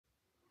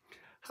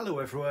Hello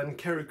everyone,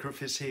 Ceri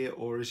Griffiths here,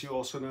 or as you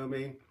also know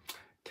me,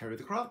 Ceri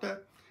the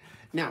Crafter.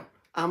 Now,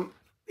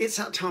 it's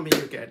that time of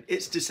year again.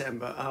 It's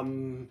December.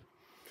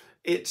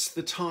 It's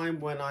the time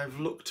when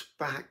I've looked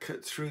back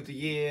through the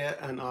year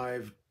and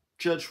I've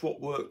judged what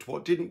worked,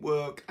 what didn't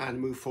work, and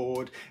move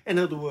forward. In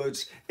other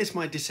words, it's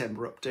my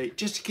December update,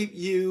 just to keep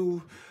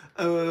you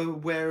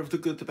aware of the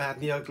good, the bad,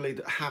 and the ugly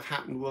that have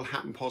happened, will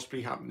happen,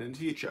 possibly happen in the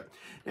future.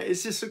 Now,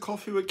 is this a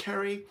coffee with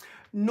Ceri?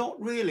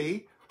 Not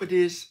really, but it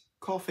is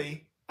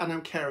coffee. And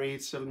I'm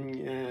Ceri, so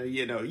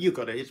you know, you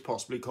got it, it's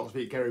possibly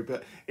coffee, Ceri,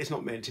 but it's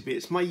not meant to be.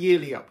 It's my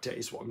yearly update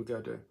is what I'm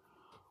going to do.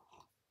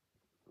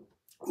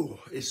 Oh,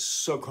 it's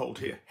so cold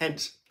here.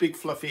 Hence, big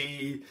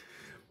fluffy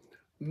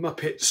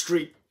Muppet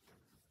Street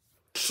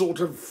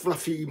sort of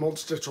fluffy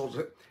monster sort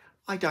of.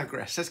 I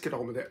digress, let's get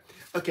on with it.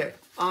 Okay,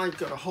 I've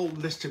got a whole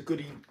list of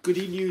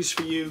goody news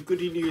for you,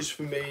 goody news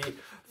for me,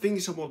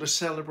 things I want to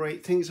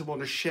celebrate, things I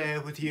want to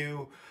share with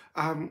you.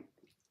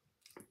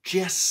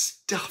 Just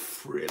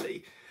stuff,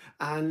 really.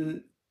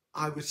 And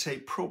I would say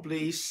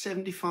probably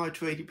 75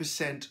 to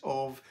 80%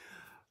 of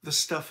the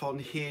stuff on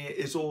here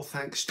is all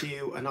thanks to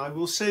you. And I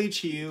will say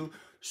to you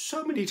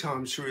so many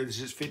times through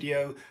this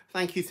video,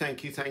 thank you,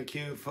 thank you, thank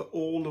you for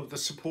all of the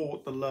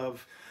support, the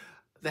love,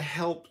 the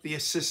help, the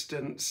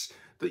assistance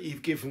that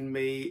you've given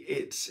me.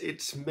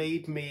 It's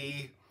made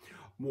me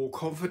more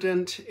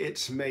confident.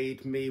 It's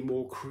made me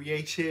more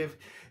creative.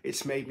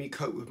 It's made me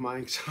cope with my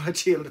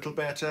anxiety a little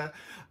better.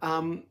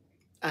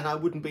 And I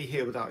wouldn't be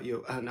here without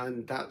you.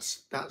 And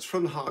that's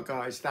from the heart,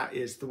 guys. That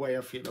is the way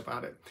I feel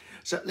about it.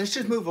 So let's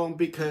just move on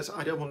because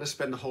I don't want to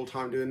spend the whole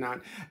time doing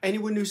that.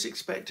 Anyone who's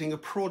expecting a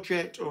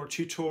project or a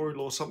tutorial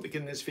or something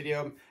in this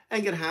video,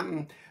 ain't gonna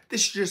happen.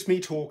 This is just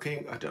me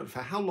talking. I don't know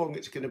for how long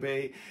it's gonna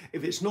be.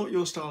 If it's not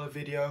your style of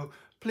video,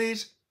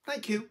 please,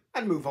 thank you,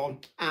 and move on.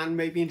 And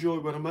maybe enjoy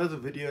one of my other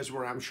videos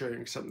where I'm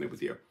sharing something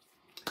with you.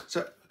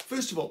 So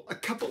first of all,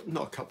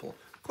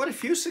 quite a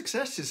few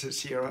successes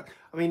this year.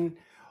 I mean,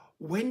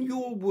 when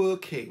you're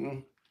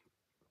working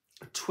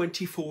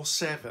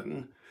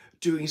 24/7,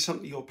 doing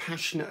something you're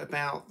passionate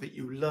about, that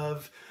you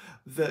love,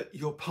 that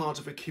you're part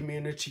of a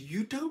community,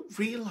 you don't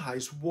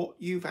realize what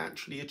you've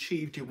actually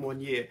achieved in 1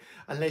 year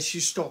unless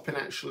you stop and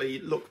actually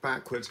look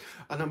backwards.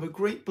 And I'm a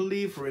great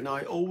believer in,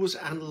 I always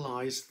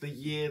analyze the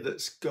year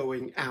that's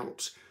going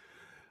out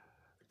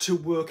to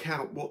work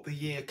out what the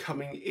year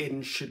coming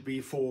in should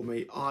be for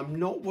me. I'm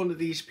not one of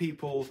these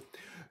people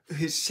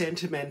who's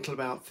sentimental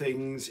about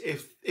things.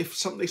 If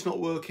something's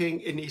not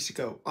working, it needs to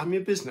go. I'm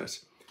in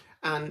business,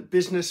 and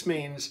business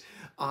means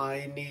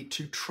I need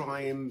to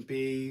try and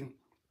be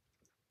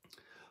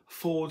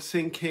forward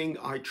thinking.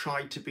 I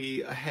try to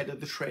be ahead of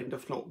the trend,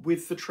 if not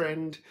with the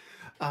trend.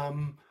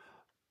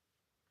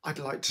 I'd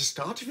like to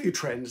start a few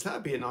trends.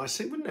 That'd be a nice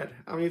thing, wouldn't it?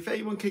 I mean, if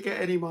anyone could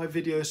get any of my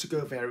videos to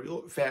go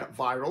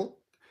viral,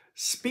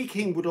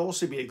 speaking would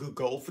also be a good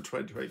goal for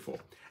 2024.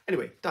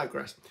 Anyway,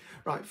 digress.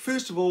 Right,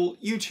 first of all,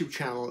 YouTube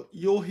channel.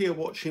 You're here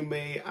watching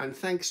me, and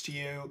thanks to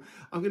you,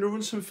 I'm going to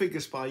run some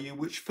figures by you,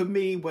 which for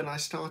me, when I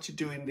started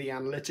doing the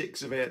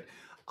analytics of it,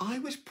 I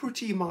was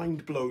pretty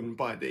mind blown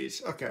by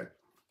these. Okay.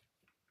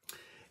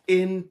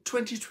 In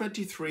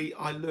 2023,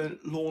 I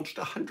launched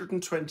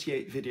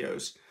 128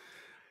 videos.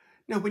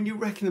 Now, when you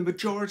reckon the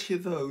majority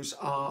of those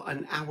are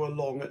an hour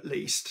long at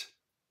least,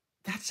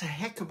 that's a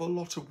heck of a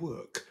lot of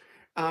work.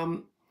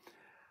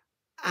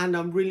 And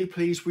I'm really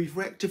pleased we've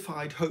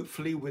rectified,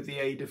 hopefully with the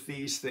aid of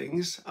these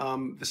things,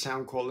 the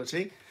sound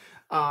quality.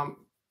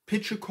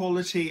 Picture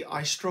quality,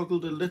 I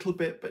struggled a little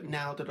bit, but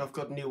now that I've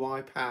got a new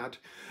iPad,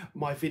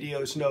 my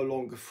videos no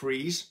longer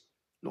freeze.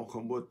 Knock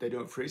on wood, they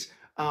don't freeze.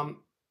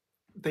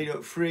 They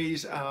don't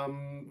freeze.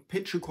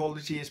 Picture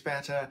quality is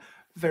better.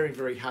 Very,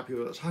 very happy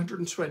with it.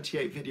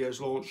 128 videos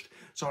launched.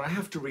 Sorry, I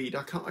have to read.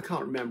 I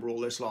can't remember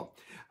all this lot.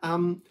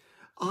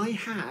 I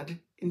had,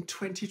 in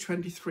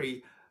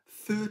 2023,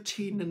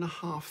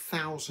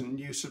 13,500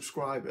 new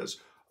subscribers.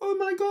 Oh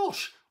my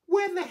gosh,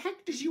 where the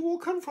heck did you all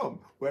come from?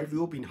 Where have you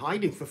all been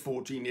hiding for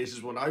 14 years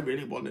is what I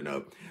really want to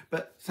know.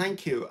 But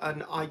thank you.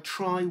 And I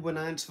try when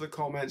I answer the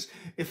comments,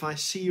 if I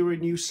see you're a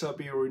new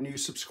subby or a new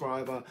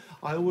subscriber,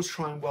 I always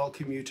try and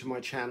welcome you to my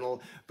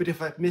channel. But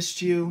if I've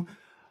missed you,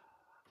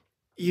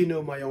 you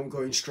know my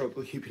ongoing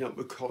struggle keeping up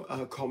with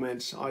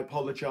comments. I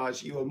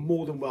apologize. You are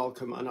more than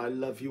welcome, and I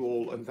love you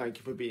all, and thank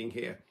you for being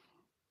here.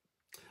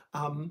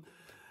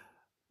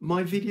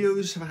 My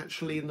videos have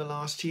actually in the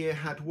last year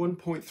had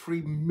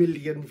 1.3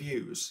 million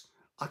views.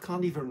 I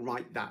can't even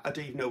write that. I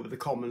don't even know where the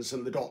commas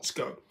and the dots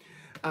go.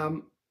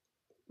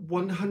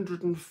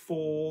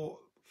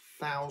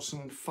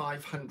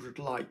 104,500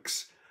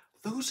 likes.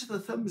 Those are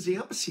the thumbsy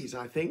upsies,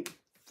 I think.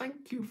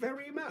 Thank you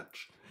very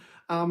much.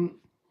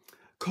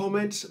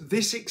 Comments.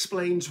 This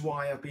explains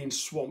why I've been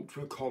swamped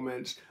with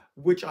comments,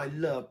 which I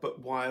love, but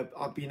why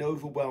I've been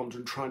overwhelmed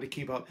and trying to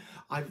keep up.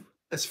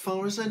 As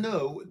far as I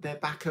know, they're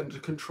back under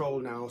control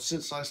now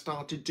since I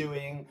started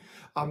doing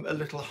a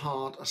little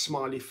heart, a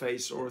smiley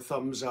face, or a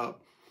thumbs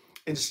up.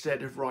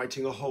 instead of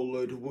writing a whole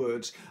load of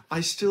words.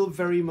 I still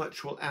very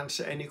much will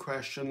answer any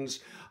questions.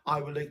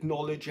 I will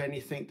acknowledge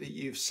anything that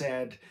you've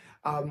said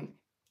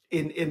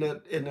in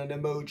an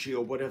emoji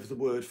or whatever the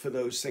word for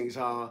those things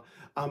are.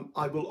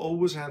 I will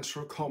always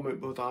answer a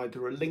comment with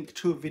either a link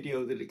to a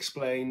video that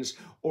explains,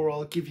 or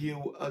I'll give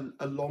you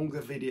a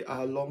longer video,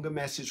 a longer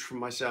message from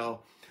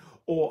myself,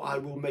 or I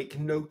will make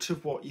note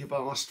of what you've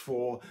asked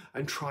for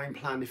and try and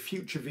plan a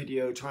future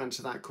video to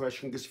answer that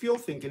question, because if you're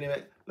thinking of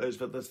it, those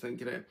of us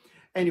thinking it.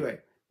 Anyway,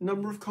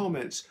 number of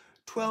comments,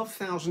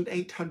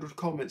 12,800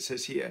 comments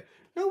says here.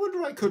 No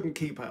wonder I couldn't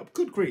keep up,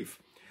 good grief.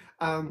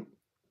 And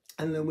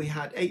then we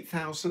had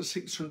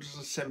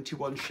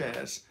 8,671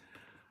 shares.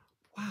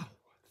 Wow,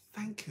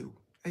 thank you.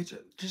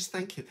 Just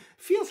thank you.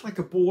 Feels like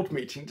a board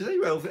meeting. Does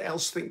anyone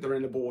else think they're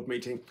in a board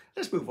meeting?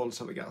 Let's move on to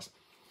something else.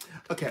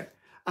 Okay.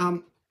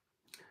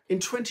 In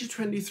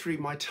 2023,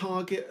 my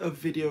target of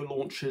video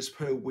launches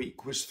per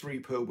week was 3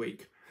 per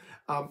week.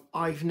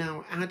 I've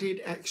now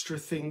added extra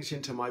things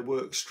into my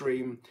work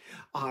stream.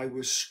 I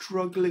was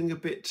struggling a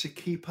bit to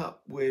keep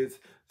up with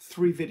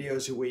 3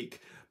 videos a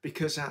week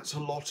because that's a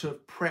lot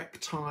of prep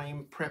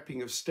time,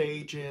 prepping of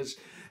stages,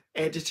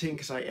 editing,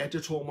 because I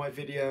edit all my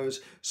videos.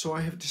 So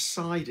I have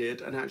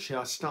decided, and actually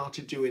I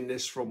started doing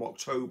this from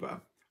October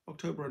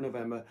and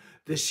November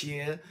this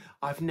year,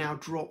 I've now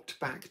dropped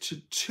back to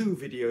 2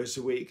 videos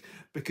a week,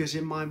 because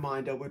in my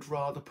mind I would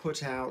rather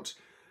put out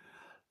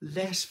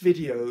less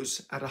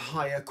videos at a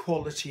higher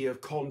quality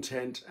of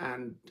content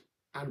and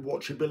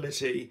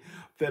watchability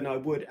than I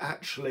would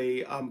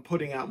actually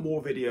putting out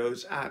more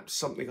videos at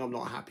something I'm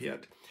not happy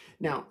at.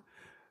 Now,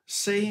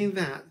 saying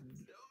that,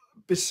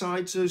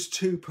 besides those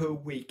 2 per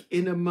week,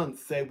 in a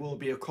month there will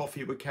be a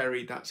Coffee with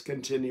Ceri that's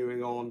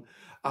continuing on.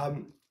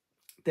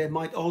 There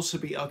might also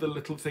be other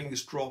little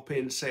things drop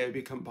in, say I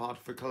become part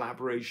of a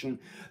collaboration.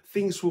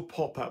 Things will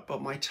pop up,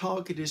 but my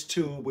target is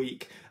 2 a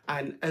week.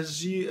 And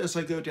as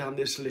I go down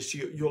this list,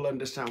 you'll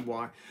understand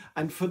why.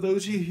 And for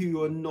those of you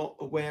who are not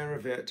aware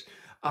of it,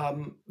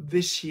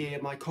 this year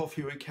my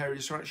Coffee with Ceri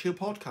is actually a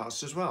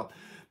podcast as well,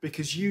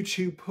 because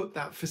YouTube put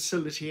that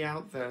facility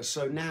out there.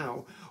 So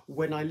now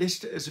when I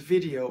list it as a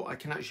video, I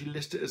can actually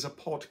list it as a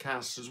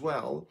podcast as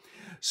well.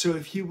 So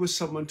if you were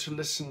someone to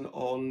listen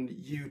on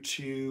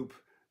YouTube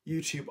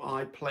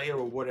iPlayer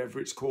or whatever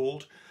it's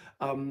called,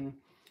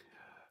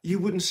 you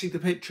wouldn't see the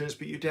pictures,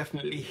 but you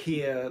definitely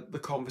hear the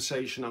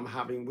conversation I'm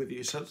having with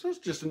you. So that's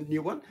just a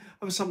new one.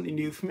 That was something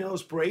new for me. I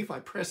was brave. I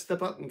pressed the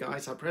button,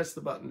 guys. I pressed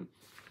the button.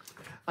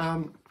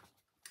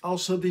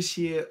 Also this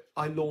year,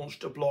 I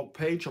launched a blog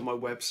page on my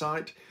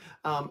website.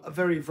 A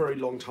very, very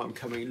long time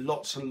coming.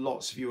 Lots and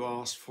lots of you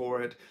asked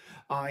for it.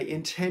 I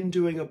intend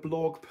doing a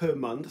blog per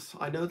month.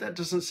 I know that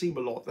doesn't seem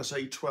a lot. That's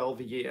only 12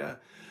 a year.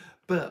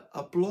 But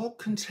a blog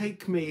can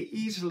take me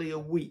easily a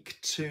week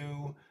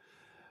to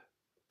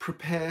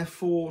prepare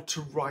for,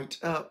 to write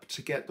up,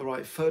 to get the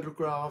right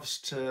photographs,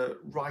 to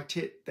write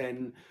it,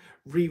 then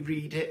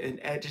reread it and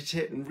edit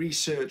it and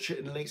research it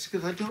and links,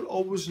 because I don't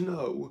always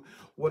know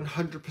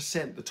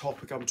 100% the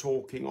topic I'm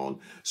talking on.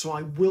 So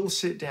I will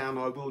sit down,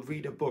 I will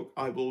read a book,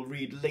 I will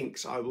read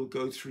links, I will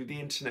go through the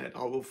internet,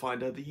 I will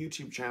find other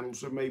YouTube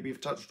channels that maybe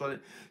have touched on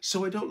it,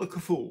 so I don't look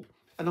a fool.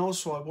 And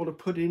also I want to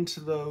put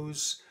into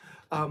those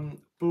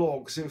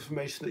blogs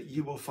information that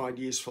you will find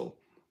useful.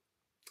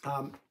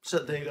 So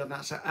there you go,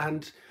 that's it.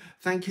 And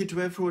thank you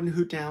to everyone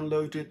who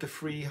downloaded the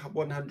free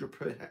 100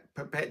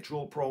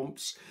 perpetual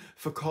prompts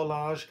for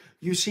collage.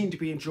 You seem to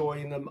be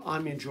enjoying them.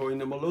 I'm enjoying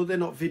them, although they're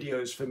not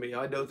videos for me.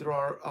 I know there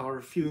are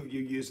a few of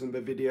you using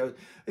the video.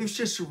 It's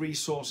just a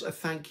resource, a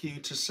thank you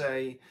to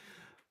say,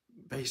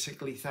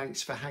 basically,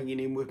 thanks for hanging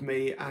in with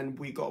me. And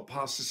we got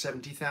past the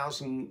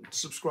 70,000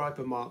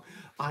 subscriber mark.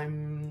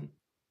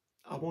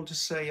 I want to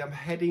say I'm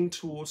heading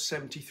towards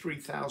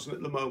 73,000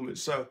 at the moment,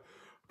 so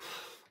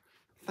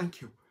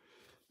thank you.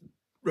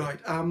 Right,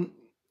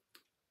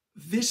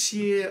 this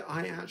year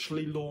I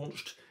actually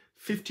launched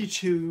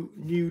 52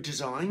 new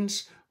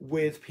designs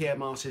with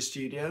PM Artist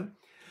Studio.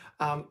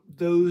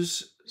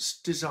 Those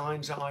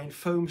designs are in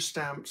foam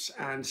stamps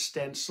and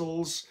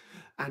stencils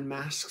and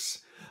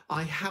masks.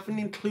 I haven't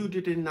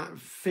included in that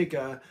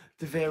figure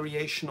the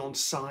variation on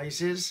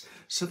sizes,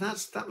 so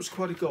that was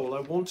quite a goal.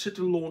 I wanted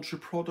to launch a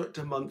product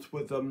a month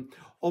with them.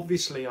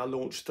 Obviously I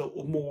launched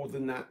more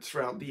than that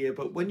throughout the year,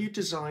 but when you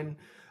design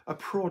a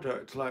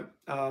product like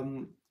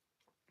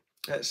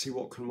let's see,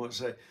 what can I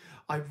say,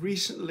 I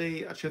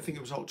recently, actually I think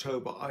it was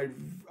October,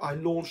 I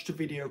launched a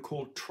video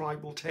called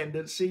Tribal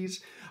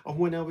Tendencies, and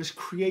when I was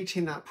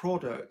creating that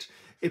product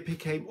it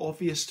became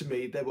obvious to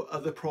me there were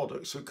other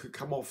products that could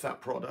come off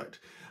that product,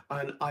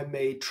 and I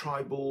made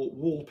tribal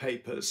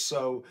wallpapers.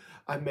 So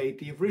I made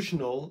the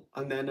original,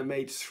 and then I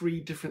made 3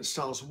 different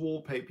styles of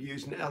wallpaper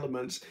using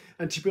elements.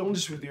 And to be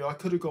honest with you, I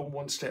could have gone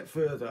one step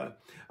further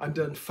and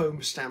done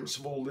foam stamps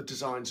of all the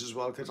designs as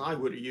well, because I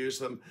would have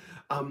used them.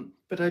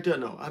 But I don't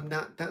know.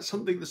 That's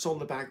something that's on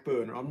the back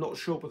burner. I'm not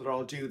sure whether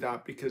I'll do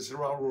that, because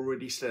there are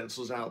already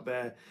stencils out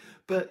there.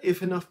 But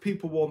if enough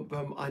people want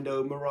them, I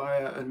know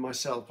Mariah and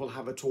myself will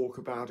have a talk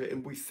about it,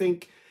 and we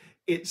think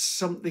it's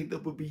something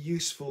that would be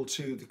useful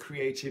to the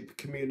creative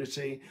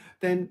community,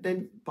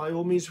 then by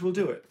all means we'll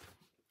do it.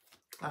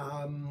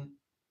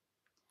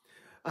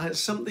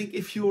 Something,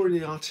 if you're in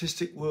the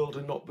artistic world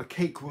and not the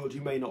cake world,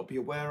 you may not be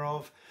aware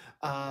of.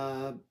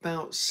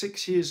 About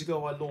 6 years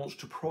ago, I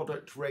launched a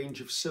product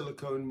range of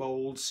silicone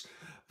molds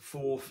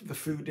for the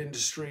food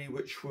industry,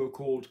 which were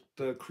called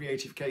the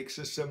Creative Cake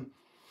System.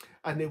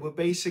 And they were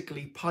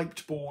basically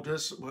piped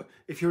borders.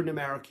 If you're in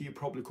America, you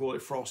probably call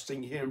it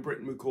frosting. Here in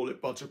Britain, we call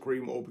it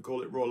buttercream, or we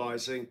call it royal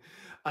icing.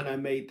 And I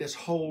made this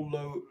whole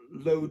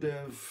load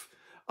of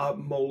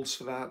molds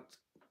for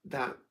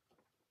that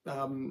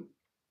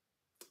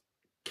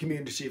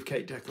community of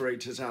cake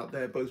decorators out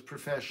there, both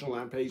professional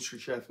and pastry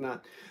chef. And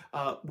that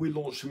we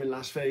launched them in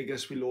Las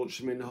Vegas. We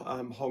launched them in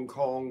Hong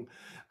Kong.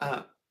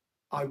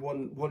 I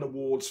won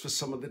awards for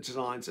some of the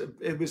designs.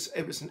 It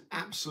was an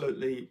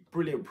absolutely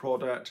brilliant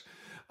product.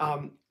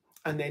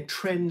 And then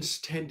trends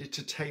tended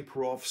to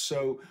taper off,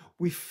 so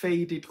we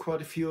faded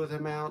quite a few of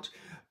them out.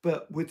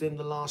 But within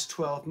the last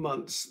 12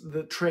 months,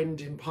 the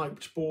trend in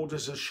piped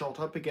borders has shot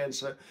up again.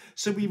 So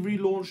we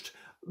relaunched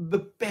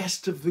the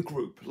best of the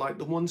group, like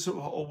the ones that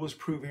were always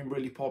proving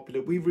really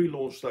popular. We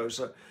relaunched those.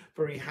 So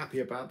very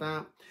happy about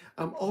that.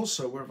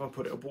 Also, where have I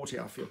put it? I bought it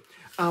out for you.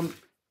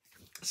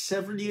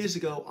 Several years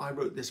ago, I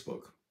wrote this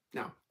book.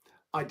 Now,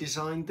 I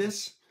designed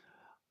this,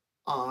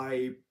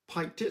 I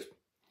piped it,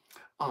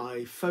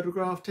 I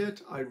photographed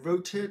it, I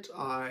wrote it,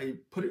 I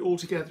put it all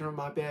together in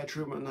my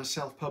bedroom, and I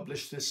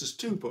self-published this as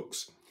 2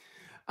 books.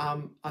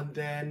 And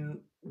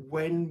then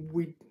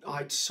when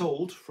I'd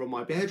sold from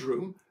my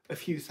bedroom a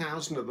few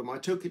thousand of them, I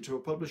took it to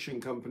a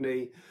publishing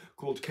company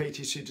called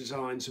KTC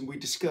Designs, and we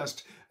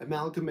discussed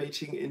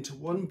amalgamating into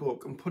 1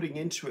 book and putting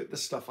into it the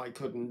stuff I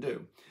couldn't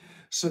do.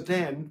 So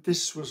then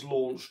this was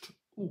launched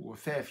a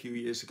fair few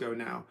years ago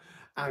now,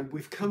 and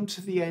we've come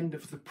to the end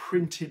of the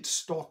printed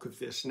stock of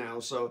this now.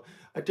 So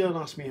don't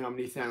ask me how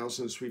many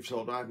thousands we've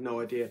sold. I have no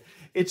idea.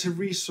 It's a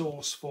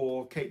resource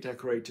for cake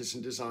decorators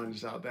and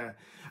designers out there.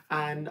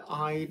 And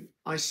I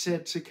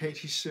said to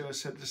Katie Sue, I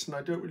said, listen,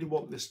 I don't really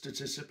want this to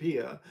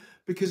disappear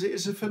because it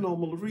is a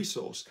phenomenal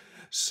resource.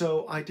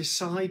 So I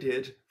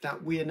decided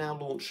that we are now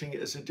launching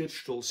it as a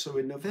digital. So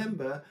in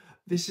November,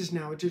 this is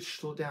now a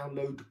digital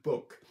download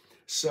book.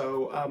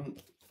 So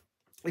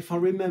if I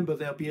remember,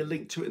 there'll be a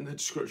link to it in the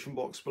description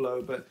box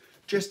below, but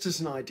just as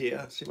an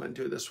idea, see if I can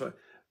do it this way.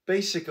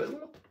 Basically,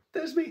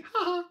 there's me,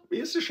 haha,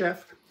 me as the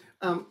chef.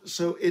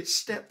 So it's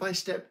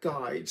step-by-step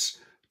guides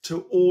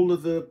to all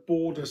of the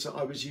borders that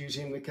I was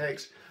using in the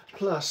cakes.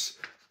 Plus,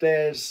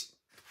 there's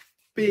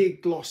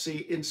big,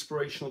 glossy,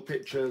 inspirational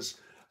pictures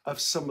of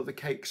some of the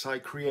cakes I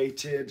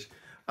created,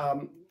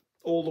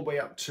 all the way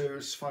up to,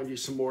 let's find you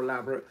some more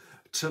elaborate,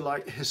 to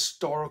like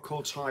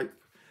historical type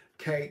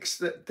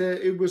cakes.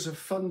 It was a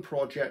fun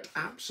project,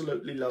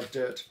 absolutely loved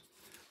it.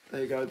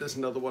 There you go, there's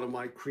another one of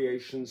my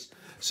creations.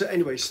 So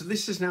anyway, so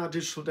this is now a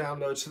digital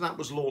download, so that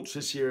was launched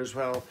this year as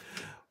well.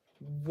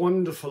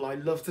 Wonderful. I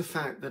love the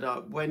fact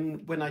that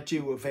when I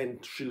do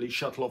eventually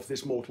shuttle off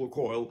this mortal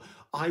coil,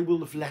 I will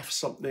have left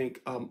something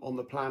on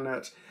the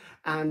planet.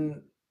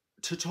 And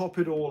to top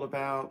it all,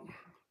 about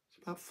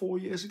 4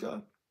 years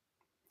ago,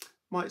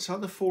 it's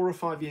either 4 or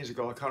 5 years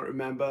ago, I can't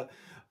remember,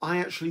 I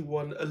actually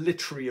won a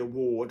literary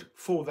award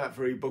for that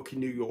very book in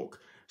New York.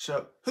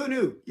 So who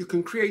knew? You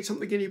can create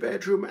something in your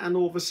bedroom and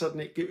all of a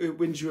sudden it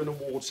wins you an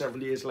award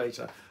several years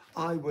later.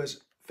 I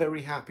was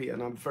very happy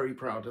and I'm very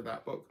proud of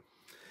that book.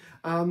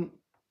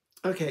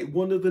 Okay,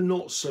 one of the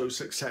not so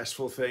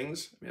successful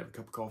things, let me have a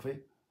cup of coffee,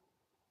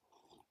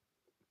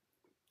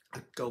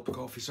 a gulp of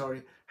coffee,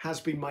 sorry, has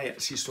been my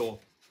Etsy store.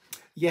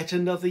 Yet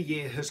another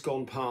year has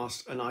gone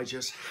past and I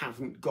just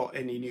haven't got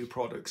any new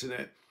products in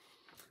it.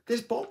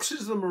 There's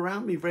boxes of them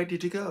around me ready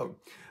to go.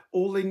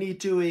 All they need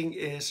doing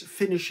is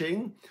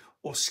finishing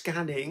or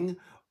scanning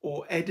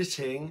or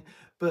editing,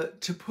 but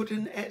to put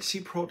an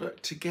Etsy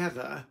product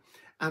together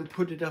and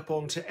put it up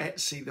onto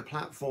Etsy, the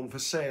platform for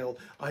sale,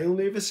 I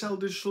only ever sell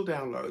digital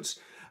downloads,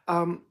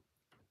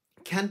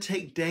 can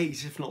take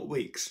days, if not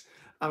weeks.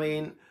 I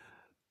mean,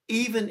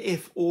 even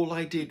if all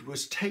I did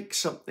was take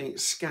something,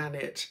 scan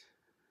it,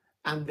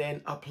 and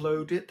then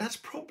upload it, that's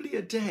probably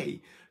a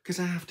day, because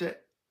I have to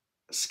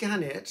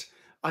scan it,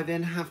 I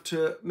then have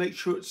to make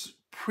sure it's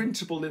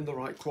printable in the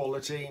right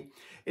quality.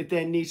 It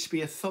then needs to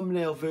be a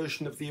thumbnail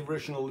version of the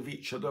original of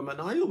each of them, and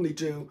I only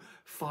do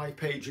 5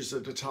 pages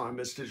at a time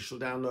as digital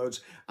downloads,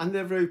 and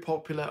they're very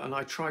popular, and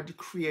I try to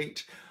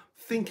create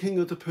thinking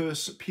of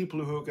the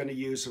people who are going to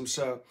use them.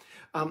 So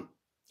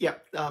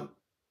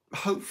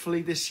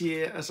hopefully this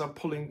year, as I'm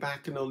pulling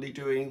back and only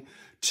doing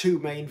 2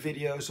 main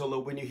videos, although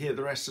when you hear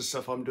the rest of the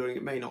stuff I'm doing,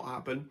 it may not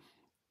happen,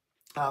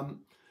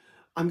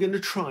 I'm going to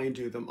try and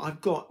do them.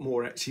 I've got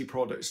more Etsy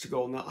products to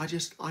go on that.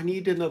 I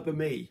need another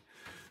me.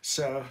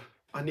 So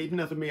I need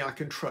another me I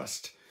can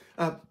trust.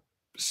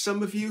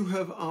 Some of you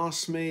have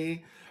asked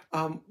me,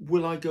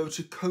 will I go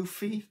to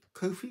Ko-fi,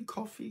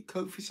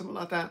 something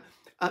like that?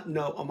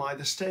 No, I'm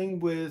either staying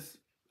with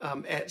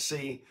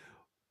Etsy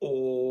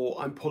or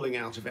I'm pulling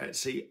out of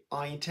Etsy.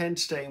 I intend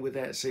staying with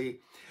Etsy.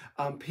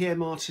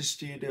 PM Artist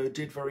Studio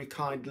did very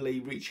kindly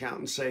reach out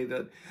and say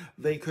that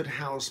they could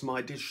house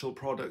my digital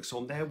products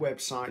on their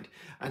website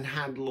and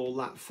handle all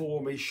that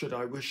for me should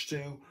I wish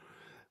to.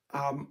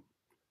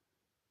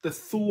 The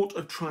thought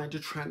of trying to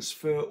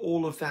transfer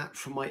all of that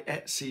from my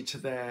Etsy to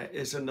there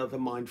is another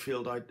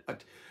minefield.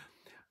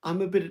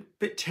 I'm a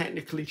bit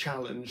technically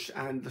challenged,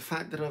 and the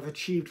fact that I've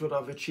achieved what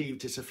I've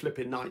achieved is a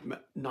flipping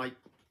nightmare.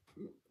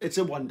 It's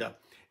a wonder.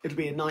 It'll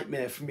be a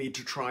nightmare for me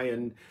to try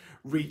and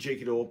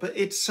rejig it all, but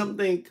it's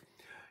something.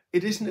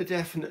 It isn't a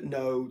definite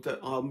no that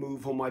I'll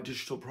move all my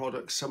digital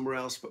products somewhere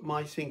else, but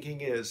my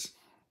thinking is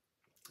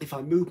if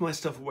I move my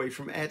stuff away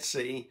from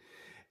Etsy,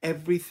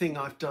 everything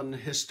I've done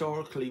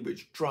historically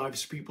which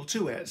drives people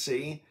to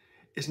Etsy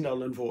is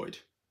null and void.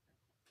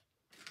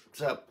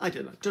 So I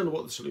don't know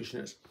what the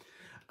solution is.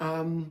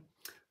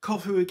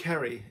 Coffee with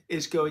Ceri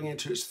is going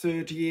into its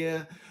 3rd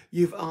year.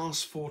 You've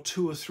asked for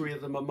 2 or 3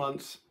 of them a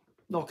month.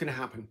 Not going to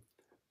happen.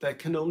 There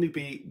can only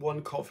be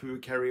 1 Coffee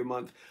with Ceri a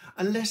month,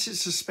 unless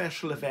it's a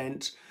special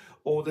event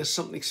or there's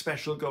something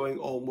special going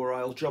on where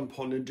I'll jump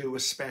on and do a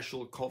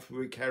special Coffee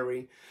with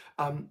Ceri.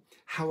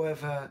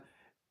 However,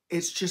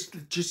 it's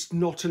just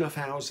not enough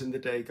hours in the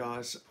day,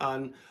 guys.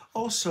 And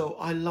also,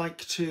 I like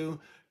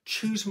to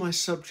choose my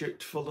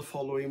subject for the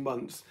following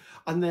month,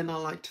 and then I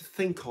like to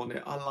think on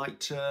it. I like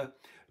to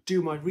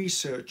do my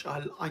research.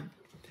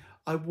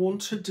 I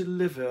want to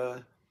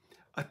deliver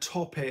a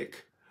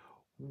topic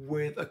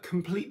with a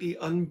completely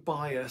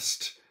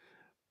unbiased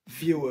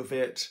view of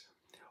it,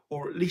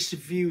 or at least a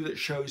view that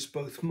shows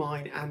both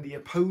mine and the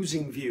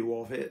opposing view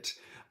of it.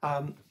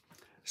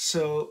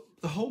 So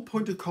the whole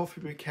point of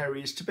Coffee with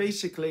Ceri is to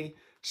basically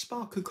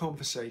spark a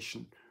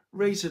conversation,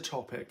 raise a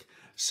topic.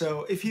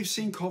 So if you've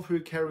seen Coffee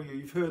with Ceri or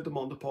you've heard them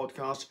on the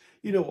podcast,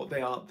 you know what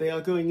they are. They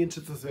are going into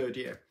the 3rd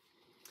year.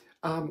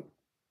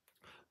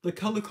 The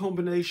colour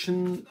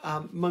combination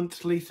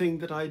monthly thing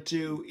that I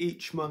do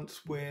each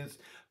month with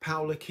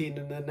Paula Keen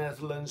in the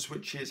Netherlands,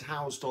 which is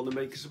housed on the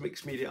Makers of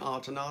Mixed Media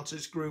Art and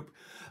Artists group,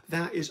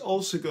 that is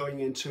also going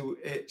into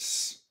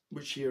its,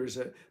 which year is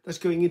it? That's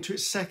going into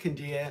its 2nd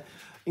year.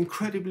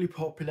 Incredibly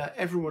popular,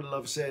 everyone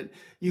loves it.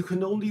 You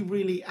can only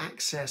really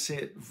access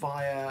it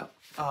via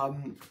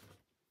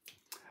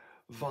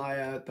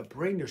the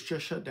brain has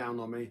just shut down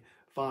on me,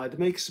 via the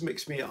Makers of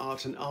Mixed Media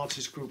Art and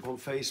Artists group on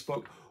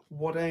Facebook.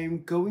 What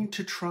I'm going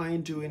to try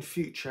and do in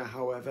future,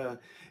 however,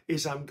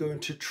 is I'm going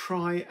to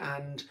try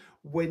and,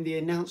 when the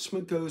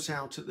announcement goes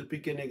out at the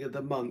beginning of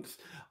the month,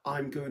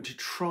 I'm going to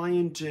try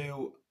and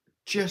do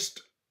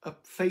just a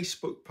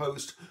Facebook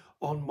post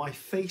on my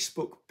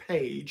Facebook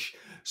page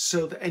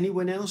so that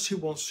anyone else who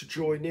wants to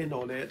join in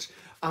on it,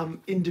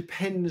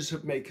 independent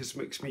of Makers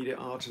Mixed Media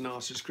Art and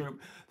Artists Group,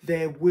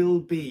 there will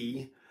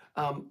be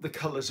the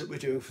colours that we're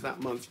doing for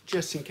that month,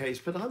 just in case.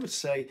 But I would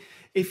say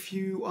if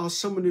you are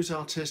someone who's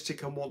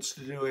artistic and wants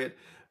to do it,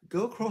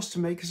 go across to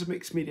Makers of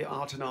Mixed Media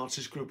Art and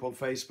Artists Group on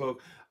Facebook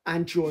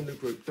and join the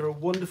group. They're a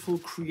wonderful,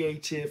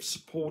 creative,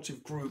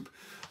 supportive group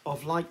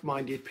of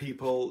like-minded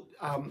people.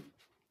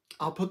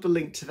 I'll put the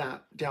link to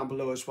that down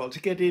below as well. To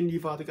get in,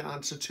 you've either got to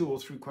answer 2 or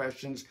 3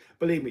 questions.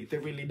 Believe me, they're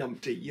really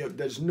numpty.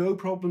 There's no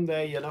problem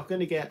there. You're not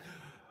going to get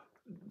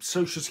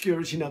social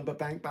security number,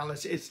 bank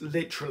balance. It's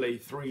literally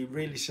 3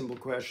 really simple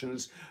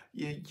questions.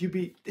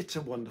 It's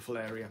a wonderful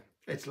area.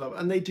 It's lovely.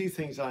 And they do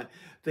things like,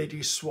 they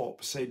do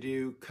swaps, they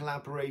do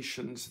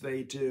collaborations,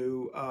 they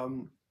do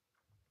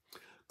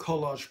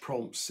collage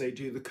prompts, they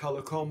do the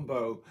color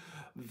combo,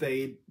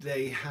 they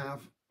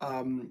have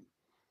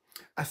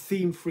a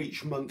theme for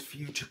each month for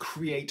you to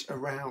create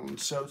around.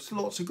 So it's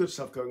lots of good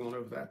stuff going on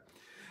over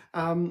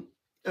there.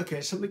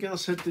 Okay, something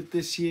else I did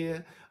this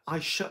year, I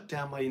shut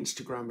down my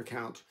Instagram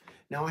account.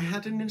 Now, I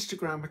had an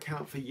Instagram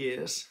account for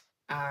years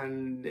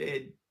and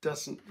it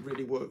doesn't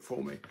really work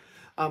for me.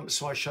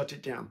 So I shut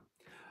it down.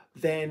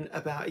 Then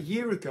about a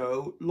year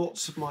ago,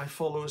 lots of my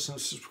followers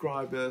and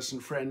subscribers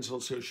and friends on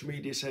social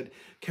media said,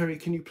 Ceri,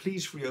 can you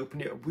please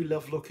reopen it? We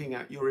love looking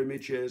at your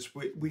images.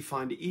 We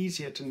find it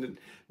easier to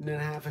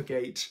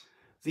navigate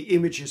the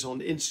images on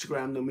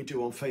Instagram than we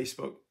do on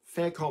Facebook.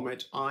 Fair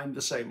comment, I'm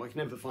the same. I can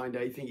never find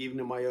anything, even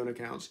in my own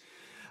accounts.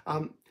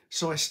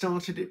 So I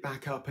started it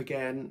back up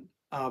again.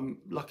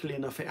 Luckily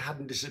enough, it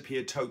hadn't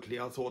disappeared totally.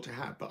 I thought it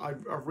had, but I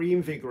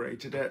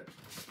reinvigorated it.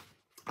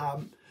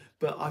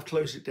 But I've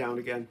closed it down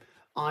again.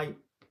 I'm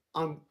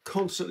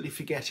constantly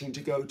forgetting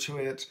to go to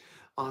it.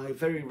 I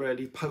very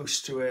rarely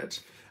post to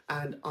it.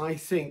 And I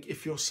think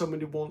if you're someone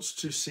who wants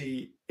to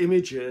see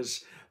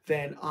images,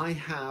 then I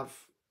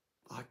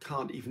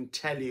can't even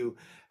tell you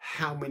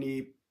how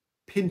many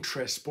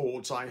Pinterest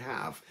boards I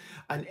have,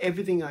 and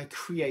everything I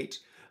create,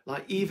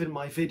 like even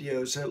my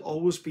videos, there'll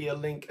always be a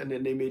link and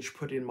an image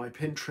put in my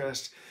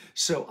Pinterest.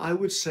 So I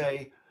would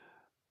say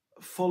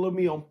follow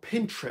me on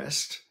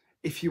Pinterest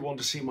if you want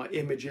to see my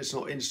images,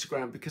 not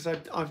Instagram, because I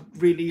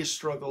really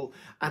struggle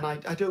and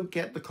I don't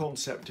get the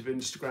concept of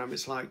Instagram.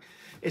 It's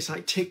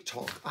like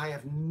TikTok. I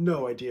have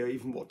no idea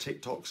even what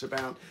TikTok's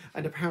about,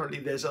 and apparently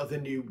there's other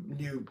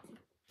new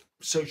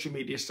social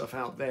media stuff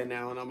out there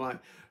now, and I'm like,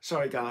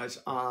 sorry guys,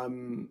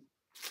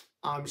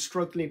 I'm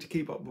struggling to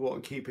keep up with what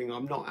I'm keeping.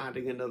 I'm not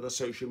adding another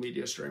social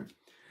media stream.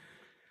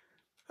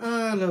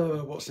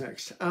 What's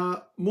next?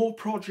 More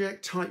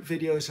project type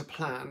videos are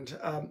planned.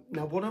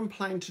 Now what I'm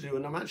planning to do,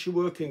 and I'm actually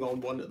working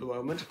on one at the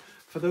moment,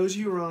 for those of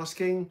you who are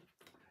asking,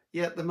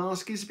 yeah, the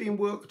mask is being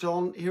worked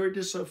on. Here it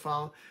is so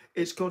far.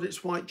 It's got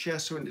its white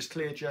gesso and its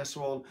clear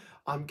gesso on.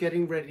 I'm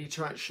getting ready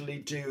to actually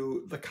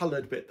do the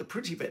coloured bit, the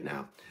pretty bit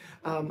now.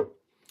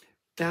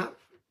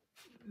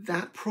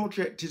 That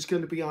project is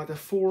going to be either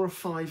 4 or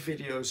 5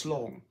 videos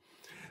long.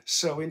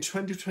 So in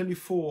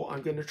 2024,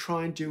 I'm going to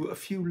try and do a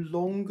few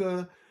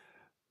longer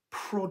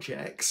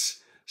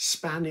projects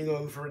spanning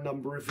over a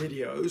number of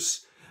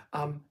videos.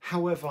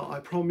 However, I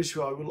promise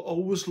you I will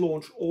always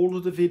launch all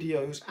of the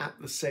videos at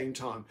the same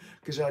time,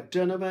 because I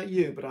don't know about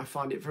you, but I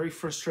find it very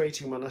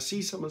frustrating when I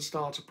see someone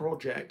start a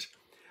project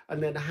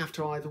and then I have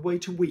to either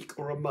wait a week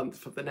or a month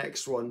for the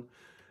next one.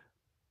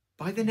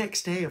 By the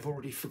next day, I've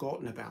already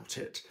forgotten about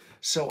it.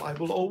 So I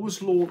will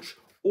always launch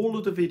all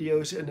of the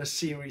videos in a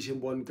series in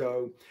one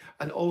go.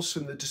 And also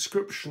in the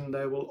description,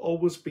 there will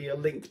always be a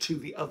link to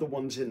the other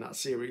ones in that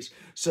series.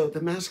 So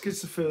the mask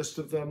is the first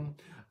of them.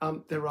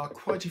 There are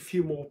quite a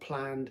few more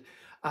planned.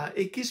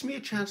 It gives me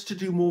a chance to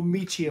do more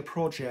meatier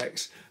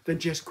projects than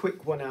just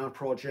quick 1 hour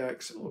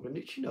projects. Oh, an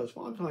itchy nose,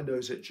 why is my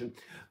nose itching?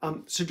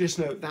 So just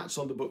note that's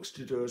on the books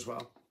to do as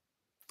well.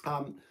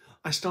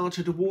 I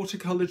started a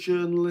watercolour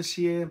journal this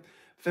year.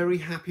 Very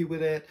happy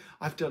with it.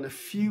 I've done a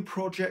few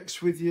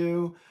projects with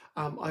you.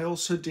 I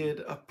also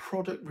did a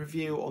product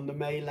review on the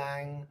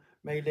Mei-Lang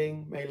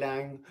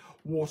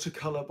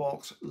watercolor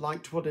box.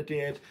 Liked what I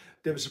did.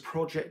 There was a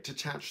project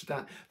attached to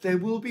that. There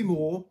will be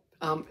more.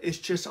 It's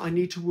just I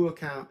need to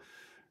work out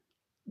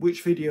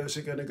which videos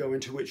are going to go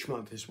into which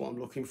month is what I'm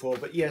looking for.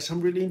 But yes,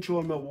 I'm really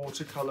enjoying my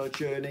watercolor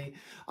journey.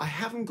 I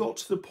haven't got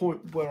to the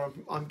point where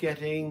I'm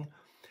getting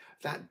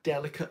that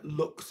delicate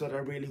look that I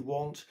really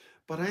want,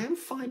 but I am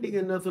finding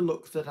another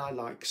look that I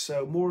like,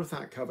 so more of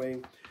that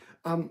coming.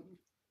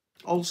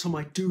 Also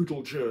my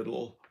doodle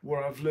journal,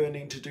 where I'm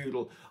learning to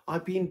doodle.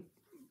 I've been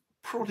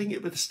prodding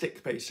it with a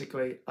stick,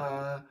 basically.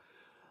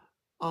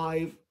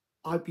 I've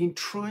been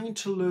trying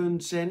to learn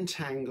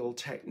Zentangle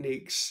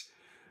techniques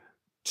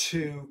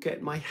to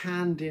get my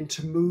hand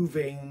into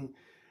moving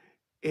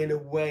in a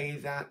way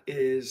that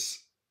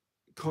is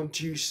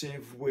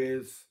conducive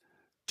with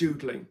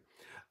doodling.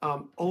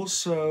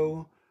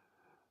 Also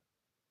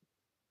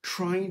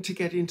trying to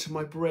get into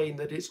my brain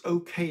that it's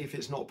okay if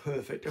it's not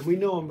perfect. And we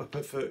know I'm a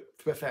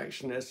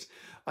perfectionist,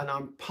 and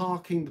I'm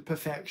parking the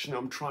perfection.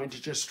 I'm trying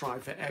to just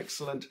strive for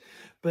excellent.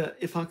 But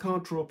if I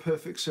can't draw a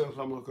perfect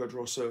circle, I'm not going to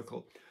draw a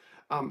circle.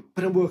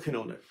 But I'm working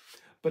on it.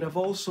 But I've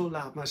also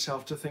allowed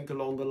myself to think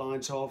along the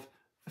lines of,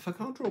 if I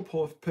can't draw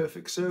a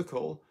perfect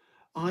circle,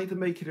 either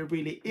make it a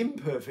really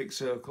imperfect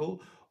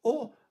circle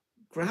or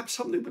grab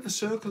something with a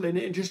circle in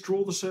it and just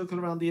draw the circle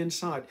around the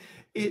inside.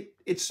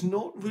 It's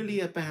not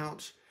really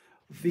about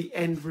the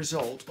end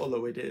result,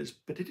 although it is,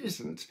 but it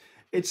isn't.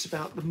 It's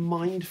about the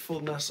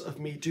mindfulness of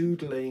me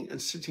doodling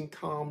and sitting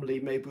calmly,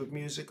 maybe with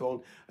music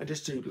on, and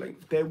just doodling.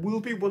 There will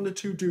be 1 or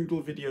 2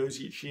 doodle videos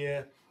each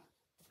year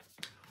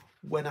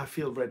when I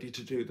feel ready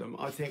to do them.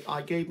 I think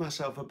I gave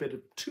myself a bit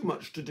of too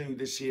much to do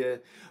this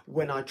year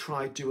when I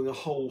tried doing a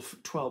whole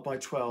 12 by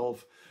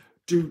 12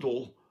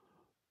 doodle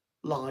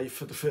live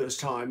for the first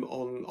time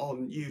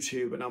on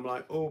YouTube, and I'm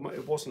like, oh my,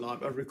 it wasn't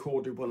live, I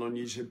recorded one on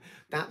YouTube.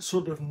 That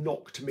sort of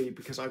knocked me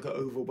because I got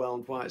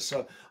overwhelmed by it.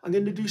 So I'm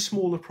going to do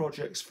smaller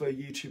projects for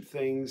YouTube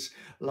things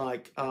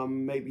like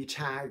maybe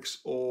tags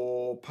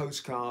or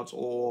postcards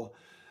or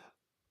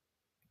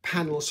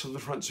panels for the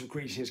fronts of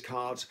greetings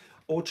cards,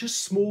 or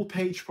just small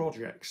page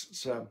projects.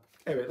 So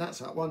anyway, that's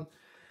that one.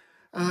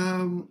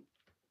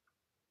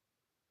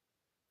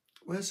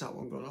 Where's that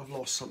one gone? I've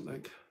lost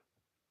something.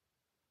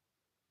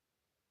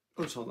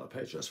 Oh, it's on that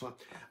page, that's fine.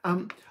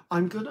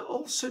 I'm going to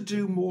also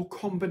do more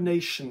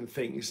combination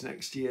things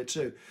next year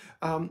too.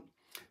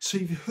 So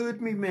you've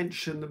heard me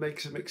mention the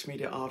Makers of Mixed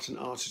Media Art and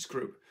Artists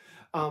group.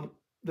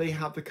 They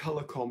have the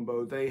colour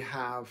combo, they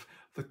have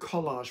the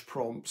collage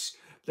prompts,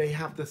 they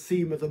have the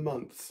theme of the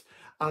month.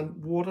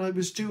 And what I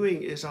was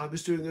doing is I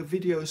was doing a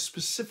video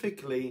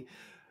specifically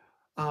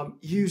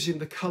using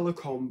the colour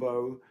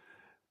combo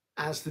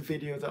as the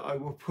video that I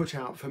will put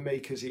out for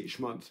makers each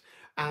month.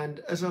 And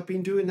as I've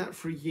been doing that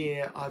for a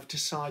year, I've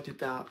decided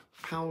that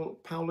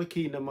Paula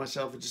Keane and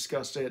myself have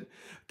discussed it.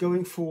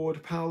 Going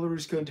forward, Paula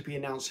is going to be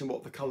announcing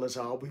what the colours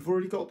are. We've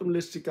already got them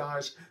listed,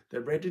 guys. They're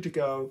ready to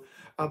go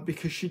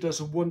because she does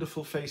a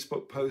wonderful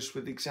Facebook post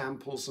with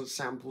examples and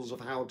samples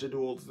of how to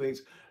do all the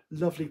things.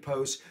 Lovely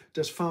post,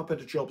 does far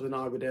better job than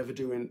I would ever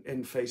do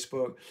in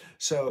Facebook.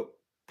 So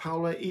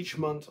Paula, each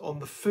month, on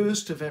the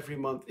 1st of every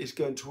month, is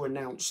going to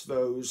announce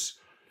those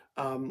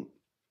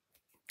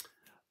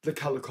the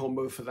colour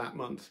combo for that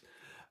month.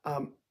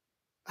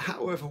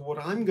 However, what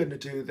I'm going to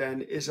do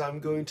then is I'm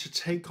going to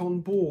take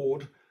on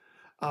board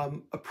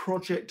a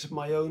project of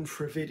my own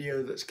for a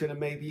video that's going to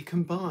maybe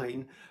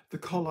combine the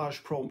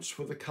collage prompts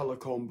with the colour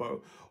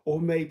combo, or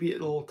maybe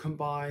it'll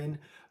combine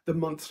the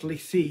monthly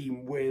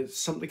theme with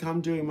something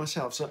I'm doing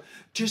myself. So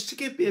just to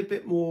give me a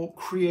bit more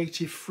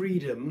creative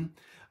freedom,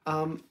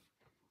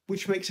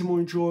 which makes it more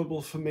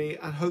enjoyable for me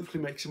and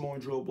hopefully makes it more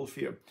enjoyable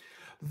for you.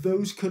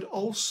 Those could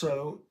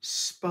also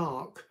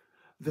spark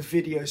the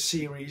video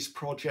series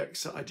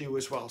projects that I do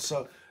as well.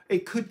 So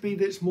it could be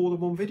that it's more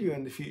than one video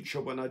in the future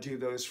when I do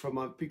those for a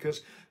month,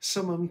 because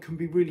some of them can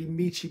be really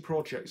meaty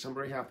projects. I'm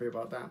very happy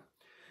about that.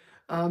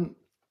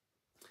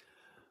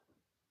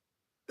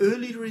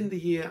 Earlier in the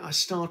year, I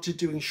started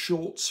doing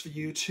shorts for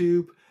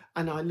YouTube,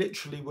 and I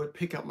literally would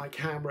pick up my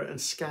camera and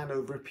scan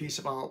over a piece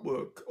of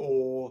artwork.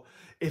 Or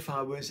if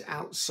I was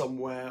out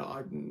somewhere,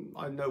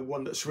 I know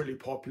one that's really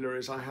popular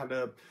is I had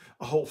a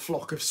whole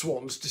flock of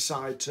swans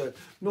decide to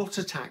not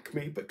attack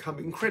me, but come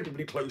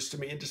incredibly close to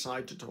me and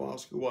decided to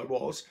ask who I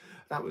was.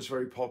 That was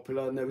very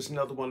popular. And there was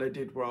another one I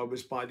did where I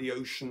was by the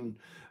ocean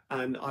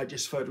and I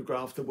just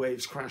photographed the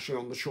waves crashing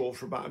on the shore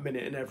for about a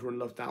minute, and everyone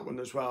loved that one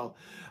as well.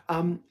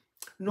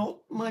 Not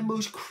my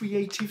most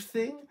creative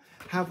thing.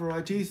 However,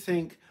 I do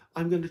think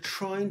I'm going to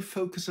try and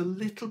focus a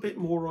little bit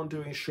more on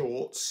doing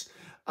shorts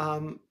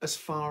as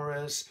far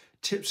as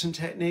tips and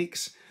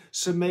techniques.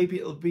 So maybe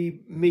it'll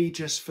be me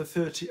just for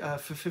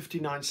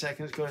 59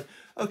 seconds going,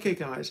 okay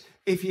guys,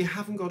 if you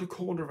haven't got a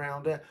corner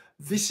rounder,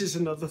 this is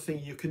another thing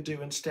you can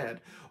do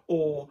instead.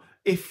 Or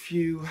if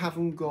you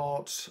haven't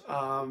got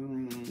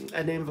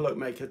an envelope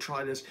maker,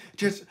 try this.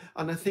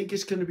 And I think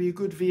it's going to be a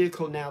good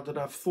vehicle now that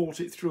I've thought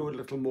it through a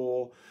little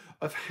more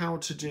of how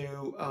to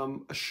do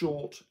a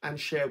short and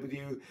share with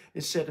you.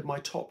 Instead of my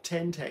top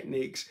 10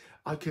 techniques,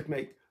 I could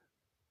make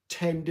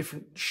 10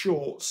 different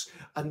shorts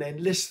and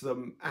then list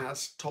them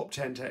as top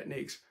 10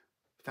 techniques.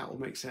 That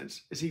will make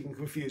sense. It's even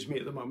confused me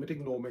at the moment.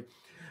 Ignore me.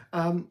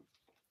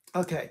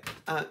 Okay,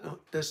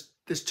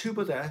 there's two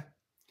more there.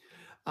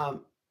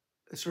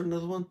 Is there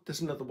another one?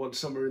 There's another one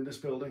somewhere in this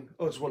building.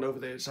 Oh, there's one over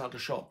there. It's out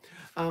of shot.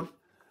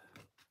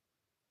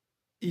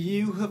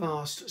 You have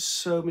asked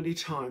so many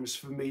times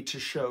for me to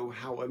show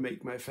how I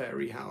make my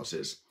fairy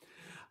houses.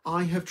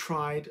 I have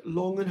tried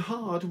long and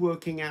hard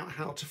working out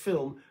how to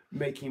film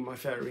making my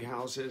fairy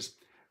houses.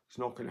 It's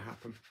not going to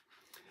happen.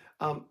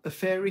 A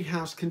fairy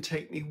house can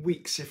take me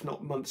weeks, if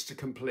not months, to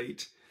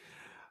complete.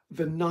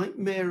 The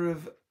nightmare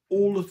of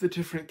all of the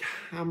different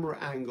camera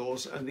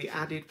angles and the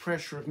added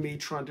pressure of me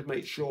trying to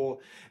make sure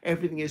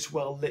everything is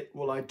well lit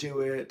while I do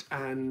it,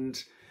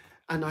 and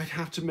I'd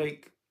have to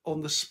make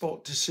on the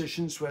spot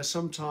decisions where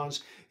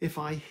sometimes if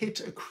I hit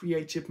a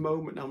creative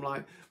moment, I'm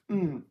like,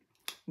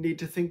 need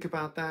to think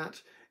about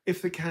that.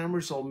 If the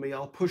camera's on me,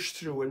 I'll push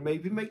through and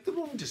maybe make the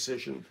wrong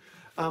decision.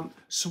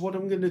 So what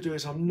I'm going to do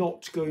is I'm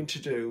not going to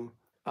do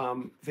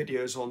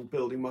videos on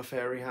building my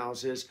fairy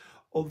houses,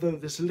 although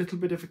there's a little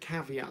bit of a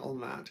caveat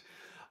on that.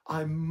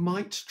 I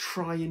might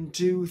try and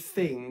do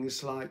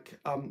things like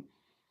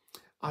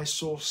I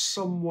saw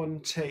someone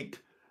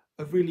take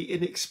a really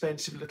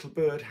inexpensive little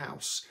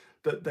birdhouse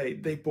that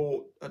they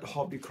bought at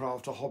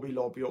Hobbycraft or Hobby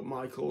Lobby or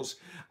Michael's,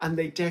 and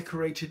they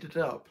decorated it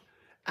up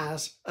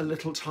as a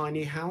little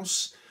tiny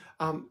house.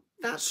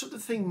 That sort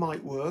of thing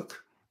might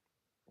work.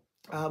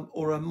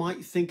 Or I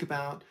might think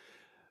about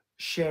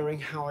sharing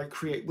how I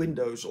create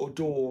windows or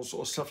doors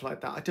or stuff like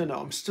that. I don't know.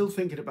 I'm still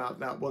thinking about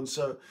that one.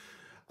 So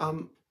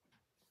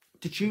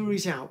the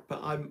jury's out,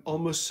 but I'm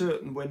almost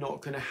certain we're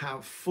not going to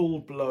have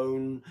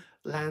full-blown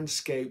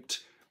landscaped,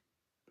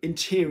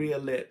 interior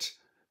lit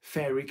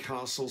fairy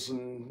castles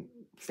and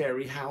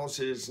fairy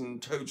houses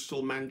and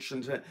toadstool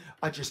mansions.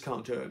 I just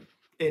can't do it.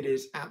 It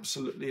is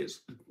absolutely,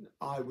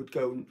 I would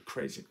go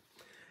crazy.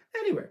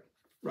 Anyway,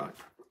 right,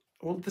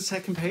 on the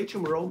second page,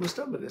 and we're almost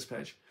done with this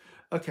page.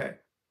 Okay,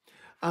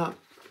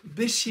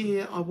 this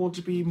year I want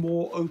to be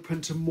more open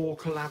to more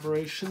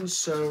collaborations.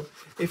 So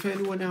if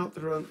anyone out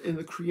there in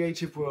the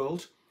creative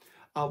world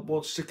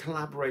wants to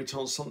collaborate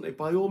on something,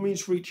 by all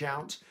means reach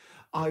out.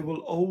 I will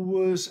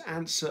always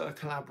answer a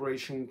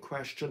collaboration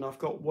question. I've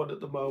got one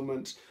at the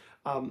moment.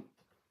 I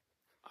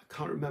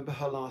can't remember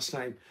her last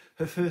name.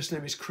 Her first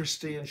name is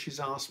Christy, and she's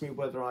asked me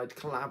whether I'd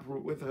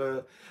collaborate with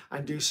her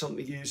and do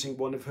something using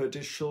one of her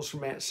digitals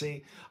from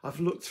Etsy. I've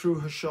looked through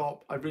her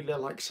shop. I really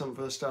like some of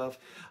her stuff.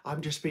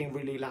 I'm just being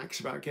really lax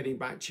about getting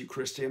back to you,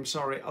 Christy. I'm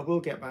sorry. I will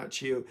get back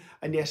to you.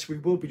 And yes, we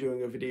will be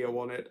doing a video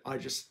on it.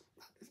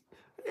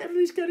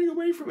 Everything's getting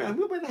away from me. I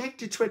mean, where the heck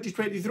did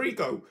 2023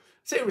 go?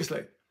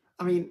 Seriously.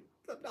 I mean,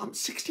 I'm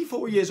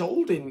 64 years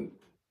old in,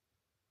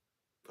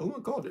 oh my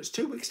God, it's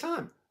 2 weeks'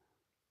 time.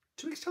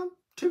 2 weeks' time?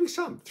 2 weeks'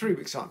 time? 3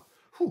 weeks' time.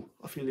 Whew,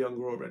 I feel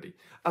younger already.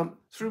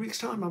 3 weeks'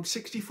 time, I'm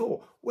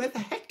 64. Where the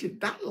heck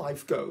did that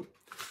life go?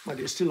 Mind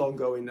you, it's still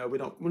ongoing though.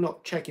 We're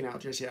not checking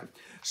out just yet.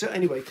 So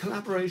anyway,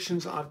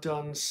 collaborations I've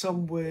done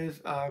some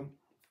with,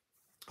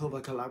 who have I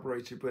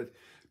collaborated with?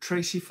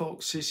 Tracy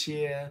Fox this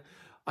year.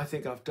 I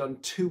think I've done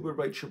 2 with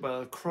Rachel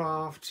Bell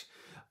Craft.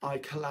 I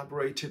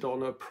collaborated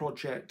on a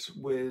project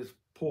with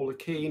Paula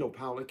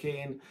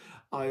Keane.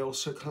 I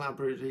also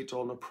collaborated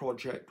on a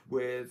project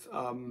with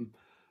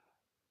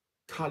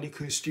Kylie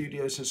Koo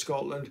Studios in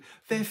Scotland.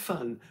 They're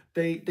fun.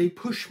 They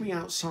push me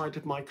outside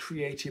of my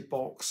creative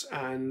box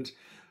and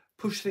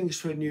push things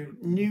to a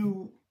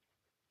new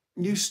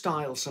new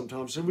styles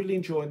sometimes. I'm really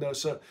enjoying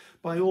those. So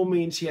by all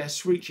means,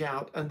 yes, reach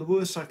out. And the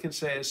worst I can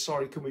say is,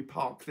 sorry, can we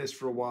park this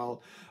for a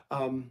while?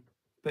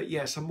 But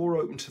yes, I'm more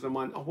open to them.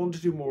 I want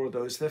to do more of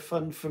those. They're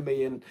fun for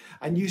me,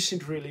 and you seem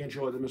to really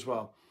enjoy them as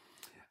well.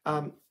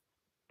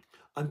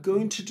 I'm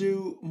going to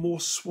do more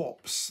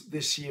swaps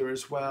this year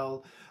as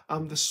well.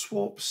 The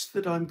swaps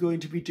that I'm going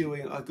to be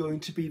doing are going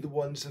to be the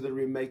ones that are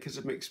in Makers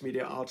of Mixed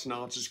Media Art and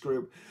Artists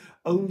group,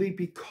 only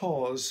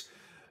because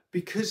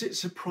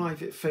it's a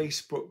private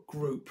Facebook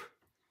group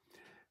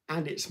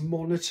and it's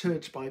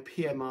monitored by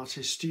PM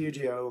Artist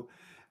Studio,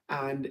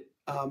 and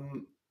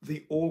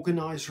the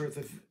organizer of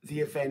the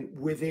event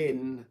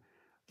within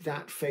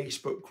that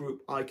Facebook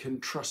group I can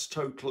trust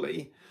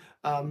totally.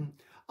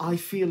 I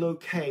feel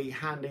okay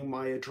handing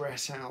my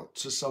address out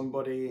to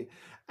somebody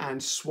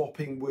and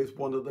swapping with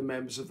one of the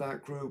members of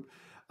that group.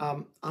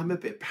 I'm a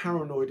bit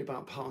paranoid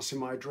about passing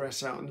my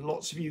address out, and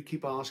lots of you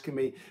keep asking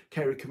me,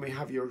 Ceri, can we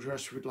have your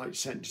address? We'd like to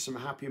send you some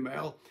happy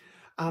mail.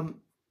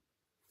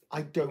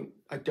 I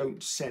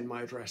don't send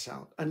my address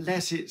out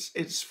unless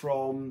it's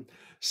from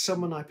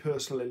someone I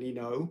personally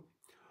know,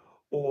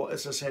 or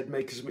as I said,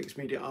 Makers of Mixed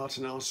Media Art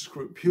and Artists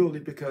group, purely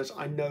because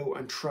I know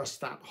and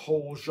trust that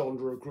whole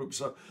genre of group.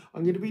 So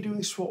I'm going to be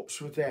doing swaps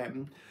with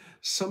them.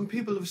 Some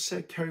people have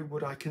said, Ceri,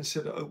 would I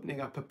consider opening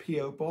up a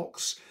PO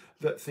box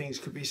that things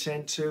could be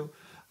sent to?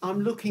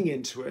 I'm looking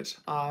into it.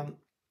 I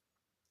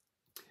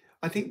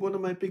think one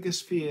of my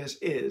biggest fears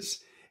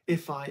is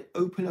if I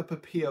open up a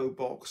PO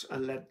box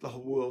and let the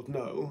whole world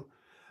know,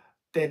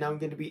 then I'm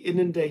going to be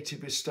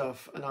inundated with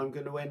stuff, and I'm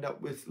going to end up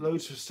with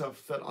loads of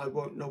stuff that I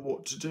won't know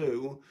what to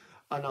do,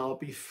 and I'll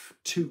be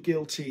too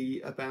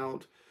guilty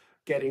about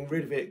getting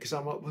rid of it because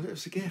I'm like, well,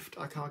 it's a gift.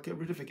 I can't get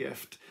rid of a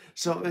gift.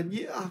 So, and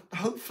yeah,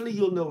 hopefully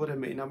you'll know what I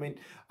mean.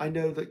 I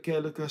know that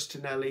Gail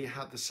Augustinelli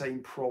had the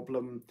same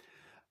problem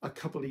a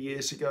couple of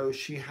years ago.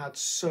 She had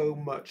so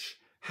much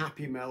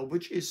happy mail,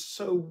 which is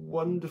so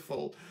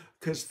wonderful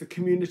because the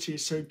community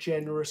is so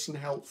generous and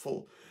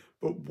helpful.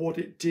 But what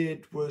it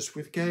did was,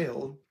 with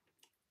Gail,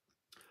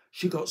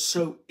 she got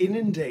so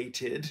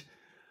inundated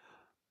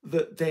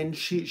that then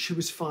she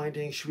was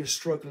finding she was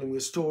struggling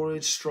with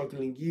storage,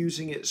 struggling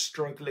using it,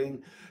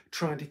 struggling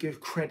trying to give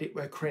credit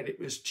where credit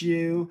was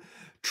due,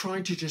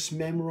 trying to just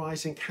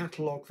memorize and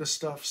catalog the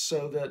stuff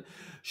so that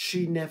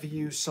she never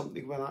used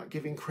something without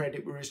giving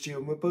credit where it's due.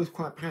 And we're both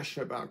quite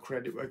passionate about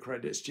credit where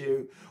credit's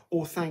due,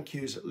 or thank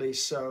yous at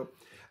least. So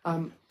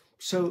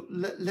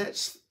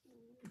let's,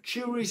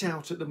 jury's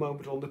out at the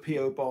moment on the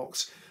PO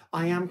box.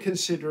 I am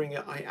considering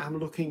it. I am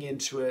looking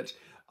into it.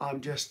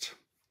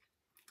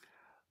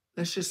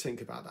 Let's just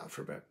think about that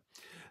for a bit.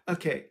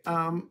 Okay.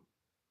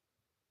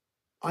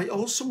 I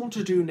also want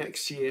to do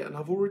next year, and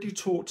I've already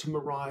talked to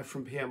Mariah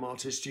from PM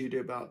Artist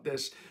Studio about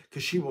this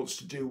because she wants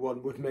to do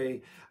one with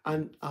me,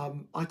 and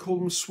I call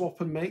them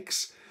swap and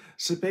makes.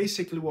 So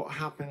basically what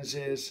happens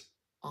is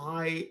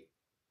I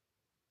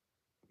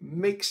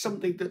make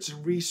something that's a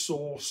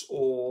resource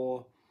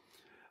or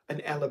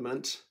an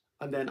element,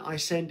 and then I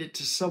send it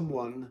to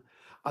someone,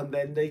 and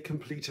then they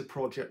complete a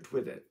project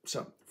with it.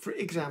 So for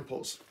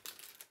examples,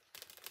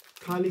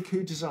 Kylie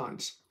Koo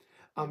Designs.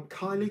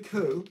 Kylie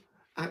Koo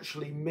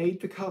actually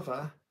made the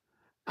cover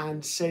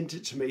and sent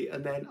it to me,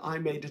 and then I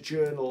made a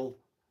journal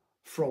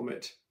from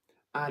it.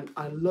 And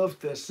I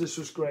loved this. This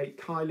was great.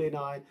 Kylie and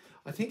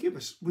I think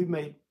we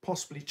made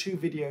possibly 2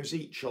 videos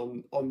each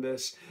on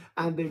this,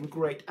 and they were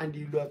great, and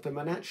you loved them.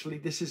 And actually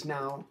this is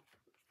now,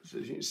 as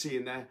you can see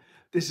in there,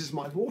 this is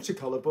my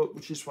watercolor book,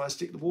 which is why I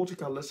stick the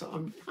watercolors that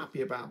I'm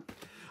happy about.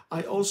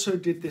 I also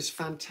did this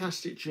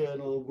fantastic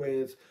journal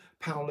with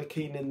Paula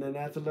Keen in the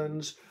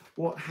Netherlands.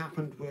 What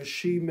happened was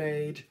she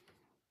made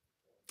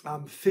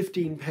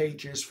 15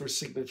 pages for a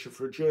signature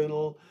for a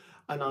journal,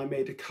 and I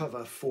made a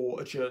cover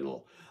for a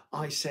journal.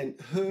 I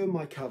sent her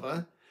my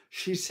cover,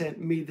 she sent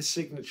me the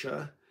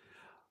signature,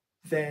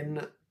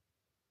 then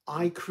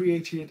I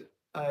created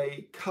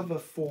a cover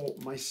for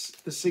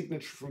the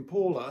signature from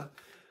Paula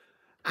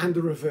and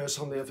the reverse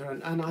on the other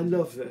end. And I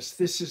love this.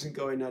 This isn't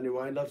going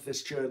anywhere. I love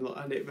this journal,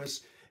 and it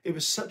was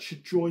such a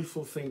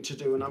joyful thing to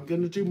do, and I'm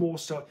going to do more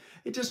stuff.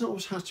 It doesn't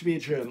always have to be a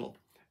journal.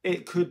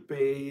 It could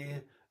be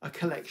a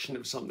collection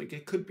of something.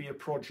 It could be a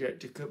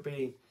project. It could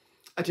be,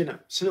 I don't know.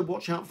 So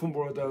watch out for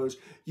more of those.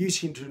 You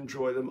seem to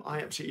enjoy them.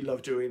 I absolutely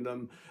love doing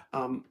them.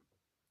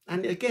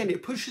 And again,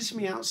 it pushes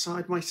me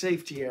outside my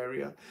safety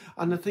area.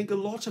 And I think a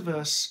lot of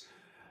us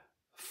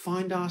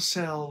find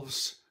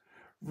ourselves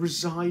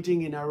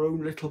residing in our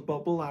own little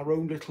bubble, our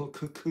own little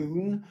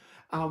cocoon,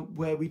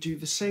 where we do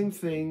the same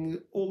thing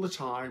all the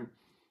time.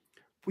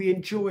 We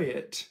enjoy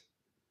it,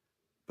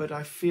 but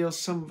I feel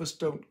some of us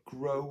don't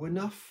grow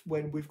enough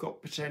when we've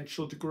got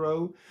potential to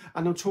grow.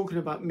 And I'm talking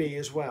about me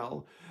as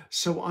well.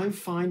 So I'm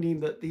finding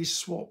that these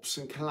swaps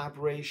and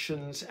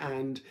collaborations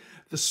and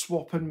the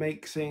swap and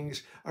make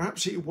things are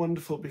absolutely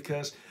wonderful,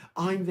 because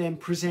I'm then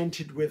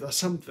presented with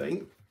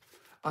something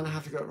and I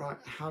have to go, right,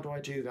 how do I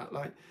do that?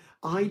 Like,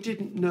 I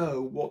didn't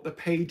know what the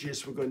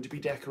pages were going to be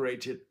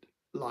decorated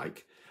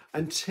like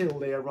until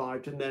they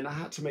arrived. And then I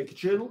had to make a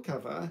journal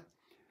cover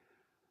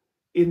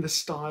in the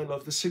style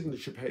of the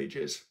signature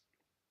pages.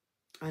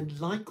 And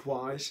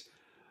likewise,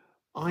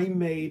 I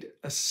made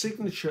a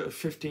signature of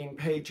 15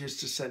 pages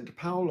to send to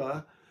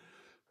Paula,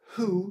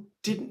 who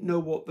didn't know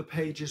what the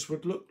pages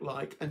would look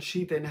like, and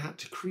she then had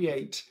to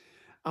create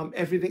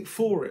everything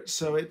for it.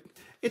 So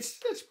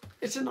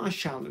it's a nice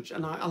challenge,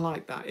 and I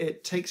like that.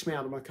 It takes me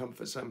out of my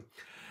comfort zone.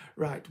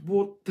 Right,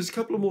 well, there's a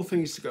couple of more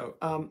things to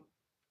go.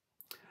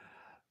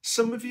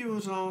 Some of you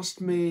have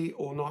asked me,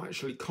 or not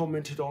actually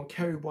commented on,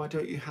 Ceri, why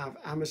don't you have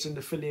Amazon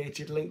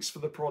affiliated links for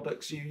the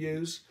products you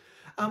use?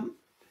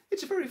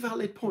 It's a very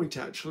valid point,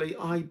 actually.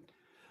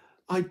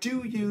 I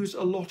do use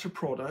a lot of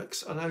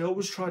products, and I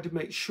always try to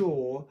make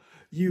sure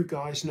you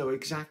guys know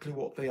exactly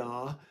what they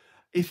are.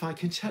 If I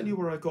can tell you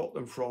where I got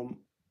them from,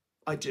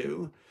 I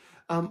do.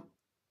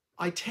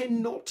 I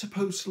tend not to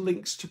post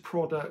links to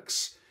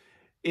products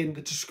in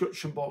the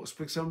description box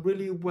because I'm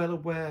really well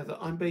aware that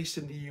I'm based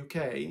in the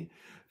UK.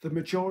 The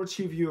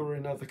majority of you are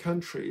in other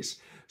countries.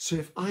 So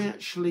if I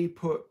actually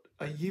put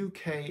a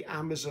UK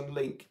Amazon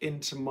link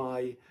into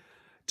my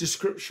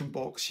description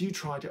box, you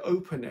try to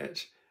open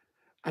it,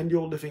 and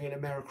you're living in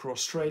America or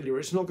Australia,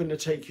 it's not going to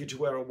take you to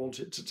where I want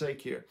it to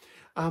take you.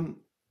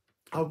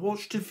 I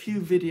watched a few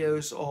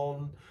videos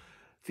on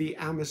the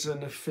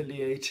Amazon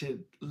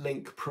affiliated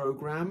link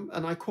program,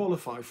 and I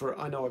qualify for it.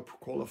 I know I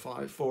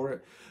qualify for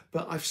it,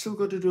 but I've still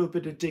got to do a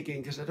bit of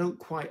digging because I don't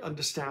quite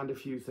understand a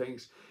few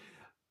things.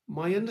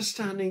 My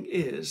understanding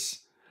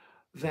is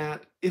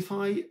that if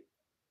I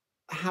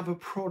have a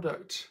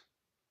product,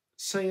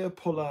 say I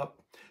pull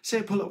up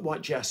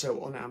white gesso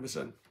on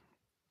Amazon,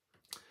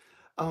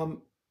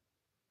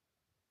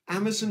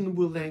 Amazon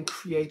will then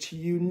create a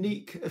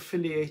unique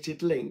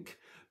affiliated link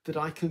that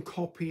I can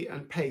copy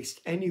and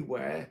paste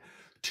anywhere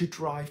to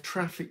drive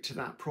traffic to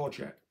that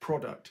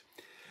product.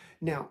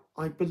 Now,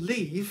 I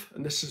believe,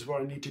 and this is where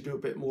I need to do a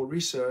bit more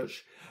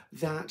research,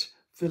 that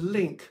the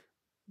link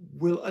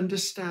will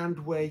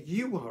understand where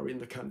you are in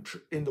the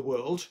country, in the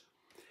world,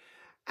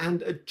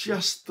 and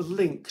adjust the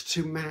link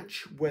to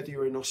match whether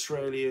you're in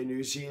Australia,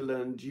 New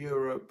Zealand,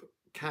 Europe,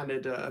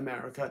 Canada,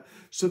 America,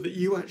 so that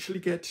you actually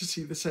get to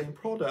see the same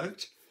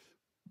product,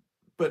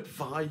 but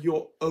via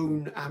your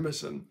own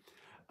Amazon.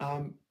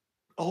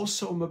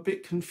 Also, I'm a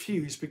bit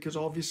confused because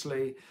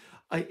obviously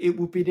it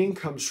would be an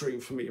income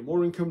stream for me. A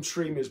more income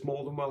stream is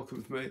more than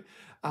welcome for me.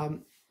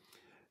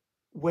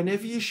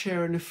 Whenever you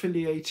share an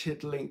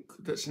affiliated link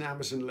that's an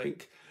Amazon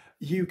link,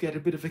 you get a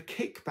bit of a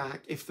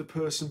kickback if the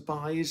person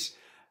buys,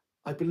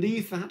 I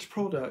believe, that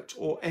product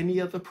or any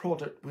other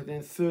product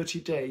within 30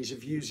 days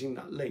of using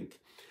that link.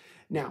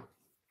 Now,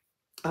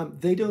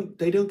 they don't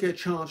get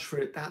charged for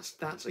it.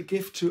 That's a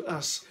gift to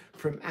us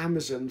from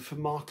Amazon for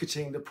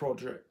marketing the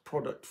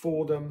product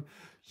for them.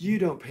 You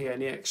don't pay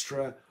any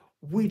extra.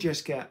 We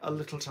just get a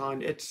little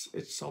tiny.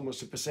 It's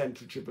almost a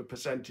percentage of a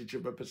percentage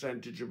of a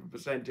percentage of a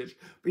percentage.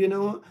 But you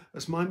know what?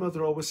 As my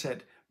mother always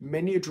said,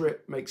 many a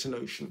drip makes an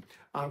ocean.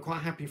 I'm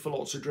quite happy for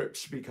lots of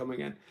drips to be coming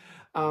in.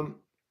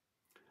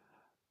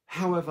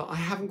 However, I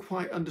haven't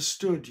quite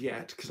understood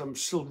yet, because I'm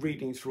still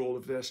reading through all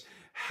of this,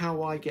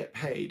 how I get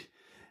paid.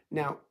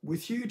 Now,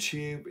 with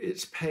YouTube,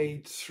 it's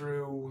paid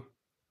through,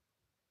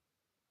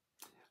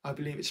 I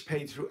believe it's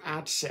paid through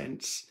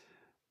AdSense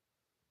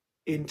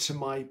into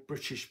my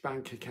British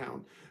bank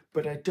account,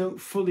 but I don't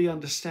fully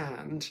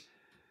understand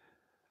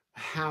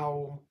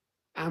how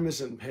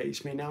Amazon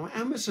pays me. Now,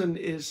 Amazon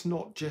is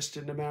not just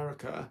in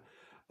America,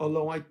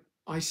 although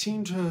I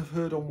seem to have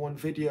heard on one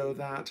video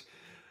that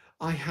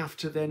I have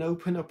to then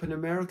open up an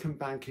American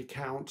bank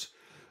account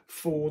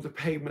for the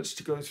payments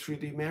to go through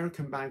the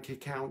American bank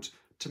account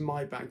to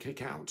my bank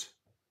account.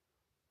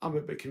 I'm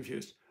a bit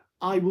confused.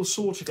 I will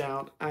sort it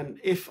out, and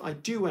if I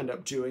do end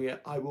up doing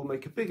it, I will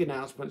make a big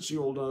announcement so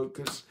you all know,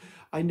 because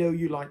I know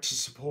you like to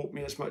support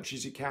me as much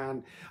as you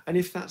can, and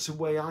if that's a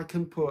way I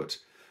can put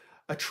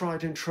a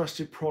tried and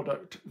trusted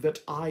product that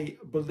I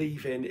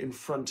believe in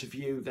front of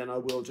you, then I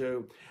will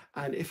do.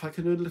 And if I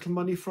can earn a little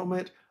money from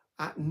it,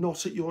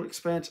 not at your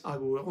expense, I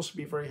will also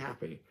be very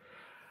happy.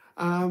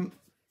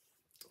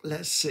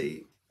 Let's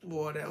see,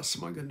 what else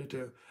am I going to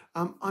do?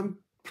 I'm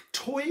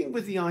toying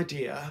with the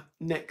idea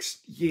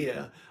next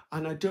year,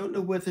 and I don't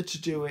know whether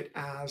to do it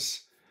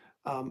as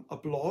a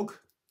blog.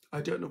 I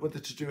don't know whether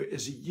to do it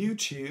as a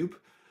YouTube,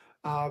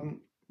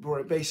 where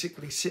I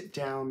basically sit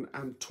down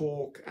and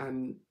talk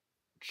and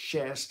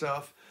share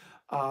stuff.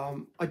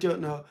 I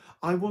don't know.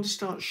 I want to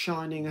start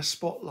shining a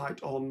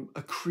spotlight on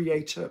a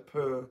creator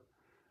per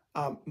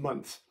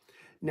month.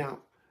 Now,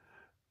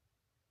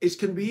 it's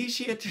going to be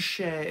easier to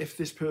share if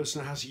this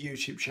person has a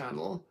YouTube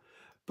channel,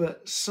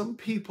 but some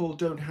people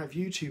don't have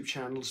YouTube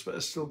channels but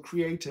are still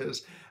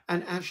creators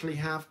and actually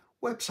have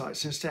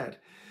websites instead.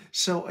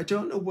 So I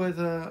don't know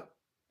whether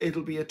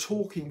it'll be a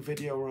talking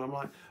video where I'm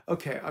like,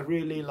 okay, I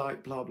really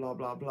like blah, blah,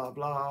 blah, blah,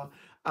 blah,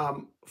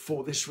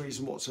 for this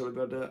reason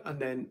whatsoever, and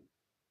then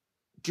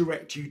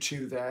direct you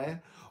to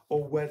there,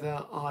 or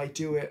whether I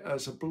do it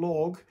as a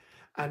blog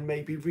and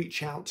maybe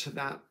reach out to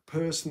that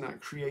person,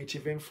 that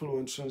creative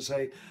influencer, and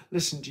say,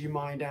 listen, do you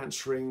mind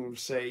answering,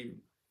 say,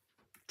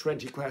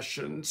 20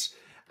 questions?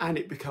 and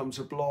it becomes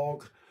a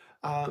blog.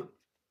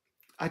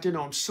 I don't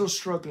know, I'm still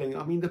struggling.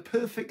 I mean, the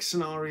perfect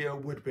scenario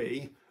would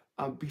be,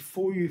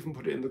 before you even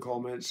put it in the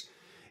comments,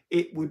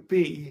 it would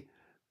be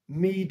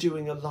me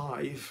doing a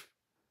live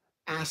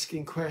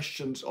asking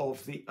questions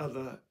of the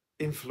other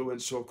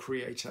influencer or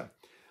creator.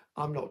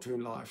 I'm not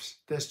doing lives.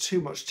 There's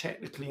too much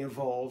technically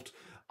involved.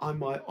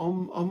 I'm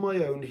on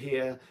my own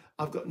here.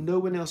 I've got no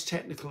one else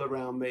technical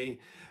around me.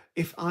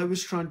 If I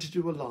was trying to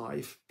do a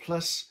live,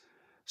 plus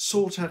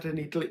sort out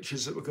any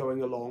glitches that were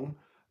going along,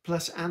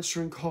 plus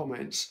answering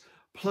comments,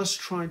 plus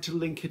trying to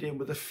link it in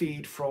with a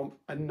feed from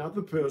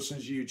another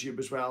person's YouTube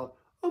as well,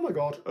 oh my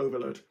God,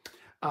 overload.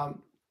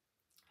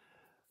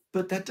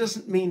 But that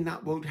doesn't mean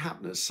that won't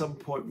happen at some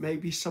point.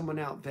 Maybe someone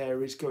out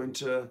there is going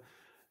to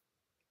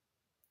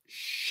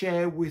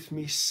share with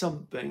me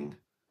something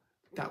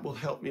that will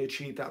help me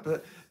achieve that.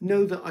 But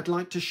know that I'd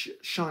like to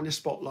shine a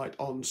spotlight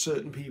on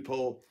certain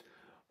people,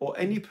 or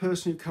any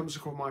person who comes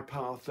across my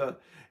path that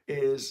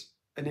is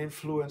an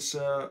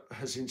influencer,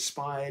 has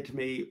inspired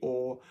me,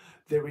 or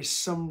there is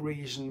some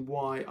reason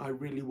why I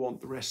really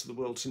want the rest of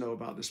the world to know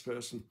about this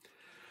person.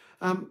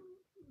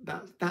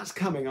 That's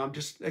coming. I'm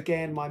just,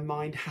 again, my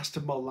mind has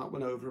to mull that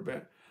one over a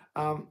bit.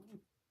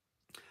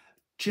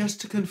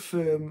 Just to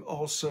confirm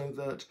also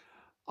that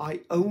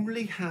I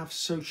only have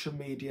social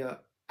media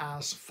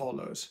as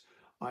follows.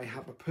 I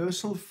have a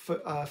personal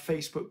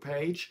Facebook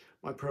page,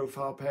 my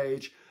profile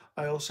page.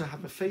 I also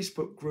have a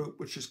Facebook group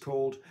which is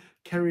called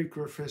Ceri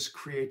Griffiths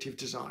Creative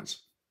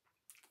Designs.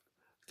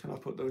 Can I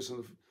put those in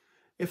the,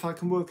 if I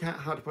can work out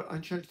how to put, I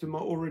checked them, might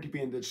already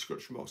be in the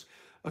description box.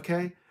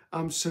 Okay,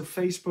 so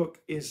Facebook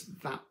is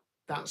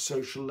that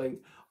social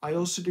link. I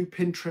also do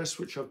Pinterest,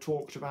 which I've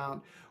talked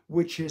about,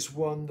 which is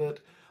one that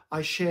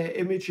I share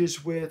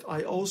images with.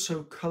 I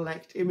also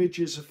collect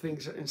images of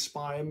things that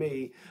inspire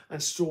me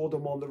and store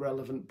them on the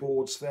relevant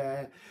boards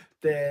there.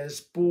 There's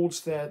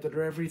boards there that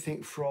are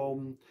everything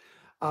from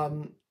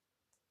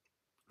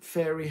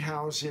fairy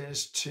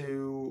houses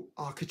to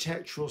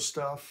architectural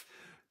stuff,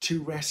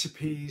 to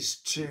recipes,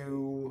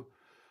 to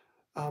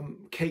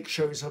cake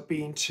shows I've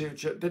been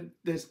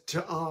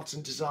to art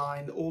and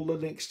design. All the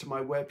links to my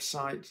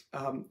website,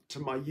 to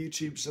my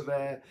YouTubes are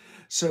there.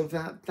 So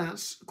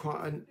that's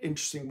quite an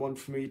interesting one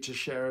for me to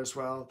share as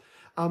well.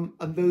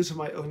 And those are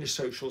my only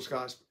socials,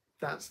 guys.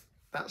 That's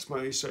my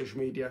only social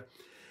media.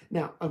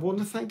 Now, I want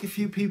to thank a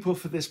few people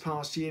for this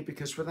past year,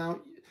 because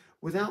without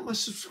my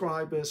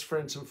subscribers,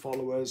 friends and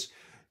followers,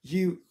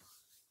 you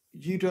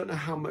don't know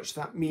how much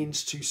that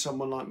means to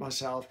someone like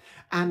myself.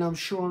 And I'm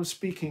sure I'm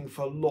speaking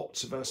for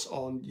lots of us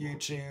on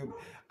YouTube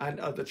and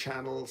other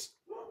channels.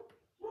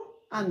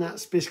 And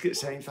that's Biscuit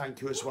saying thank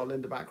you as well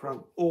in the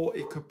background, or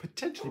it could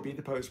potentially be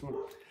the postman.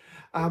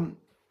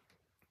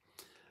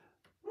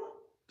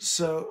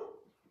 So,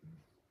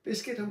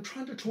 Biscuit, I'm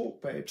trying to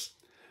talk, babes.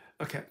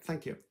 Okay,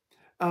 thank you.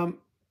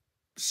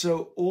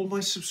 So all my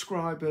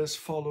subscribers,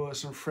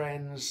 followers and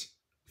friends,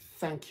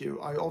 thank you.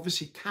 I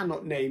obviously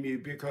cannot name you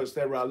because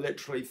there are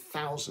literally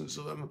thousands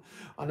of them.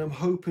 And I'm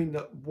hoping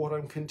that what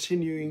I'm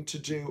continuing to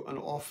do and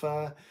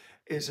offer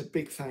is a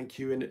big thank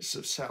you in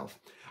itself.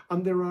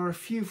 And there are a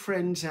few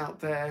friends out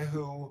there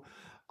who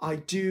I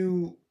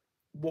do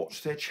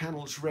watch their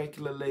channels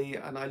regularly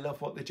and I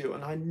love what they do.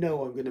 And I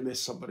know I'm going to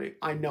miss somebody.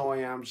 I know I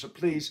am. So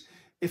please,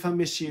 if I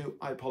miss you,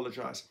 I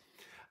apologize.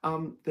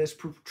 There's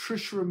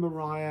Patricia and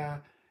Mariah,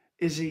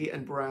 Izzy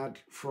and Brad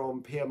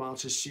from PM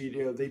Artist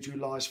Studio. They do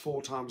lives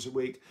 4 times a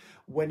week.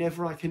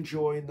 Whenever I can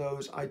join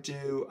those, I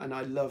do, and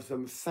I love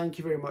them. Thank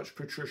you very much,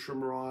 Patricia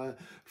and Mariah,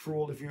 for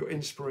all of your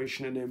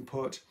inspiration and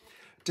input.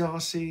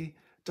 Darcy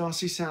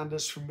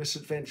Sanders from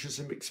Misadventures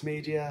in Mixed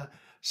Media.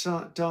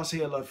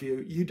 Darcy, I love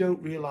you. You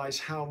don't realise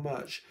how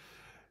much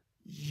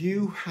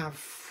you have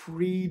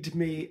freed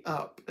me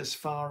up as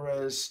far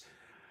as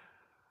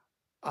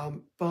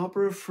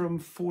Barbara from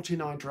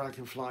 49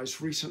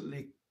 Dragonflies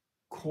recently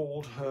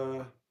called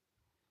her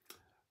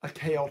a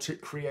chaotic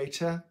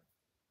creator.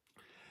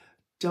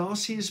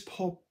 Darcy is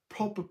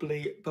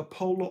probably the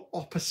polar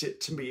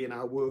opposite to me in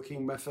our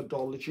working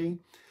methodology.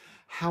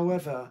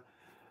 However,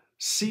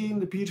 seeing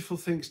the beautiful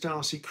things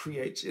Darcy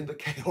creates in the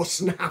chaos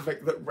and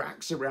havoc that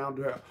racks around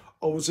her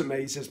always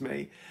amazes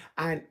me.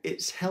 And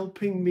it's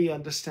helping me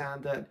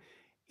understand that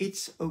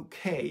it's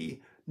okay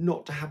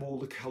not to have all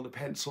the colour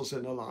pencils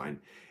in a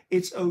line.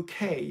 It's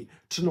okay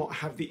to not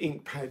have the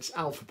ink pads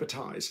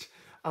alphabetized.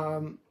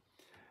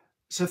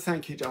 So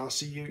thank you,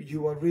 Darcy.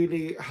 You are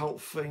really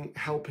helping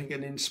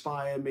and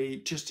inspire me,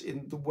 just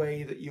in the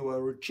way that you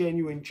are a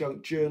genuine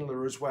junk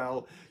journaler as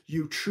well.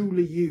 You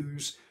truly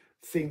use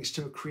things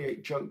to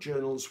create junk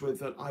journals with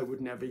that I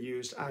would never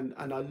use, and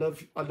I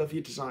love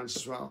your designs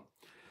as well.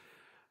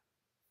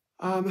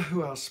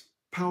 Who else?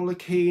 Paula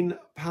Keane.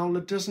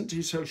 Paula doesn't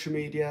do social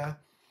media,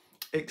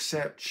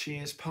 except she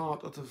is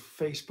part of the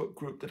Facebook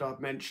group that I've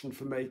mentioned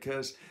for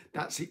makers.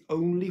 That's the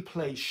only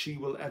place she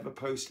will ever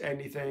post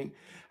anything.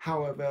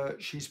 However,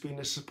 she's been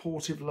a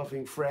supportive,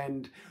 loving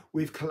friend.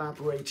 We've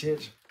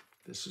collaborated.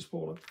 This is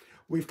Paula.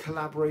 We've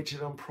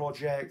collaborated on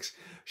projects.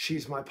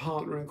 She's my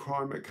partner in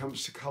crime when it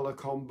comes to colour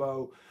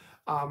combo.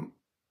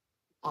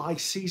 I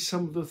see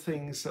some of the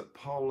things that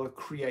Paula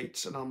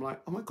creates and I'm like,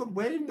 oh my God,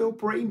 where in your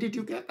brain did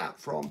you get that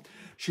from?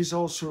 She's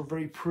also a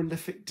very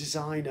prolific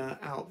designer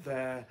out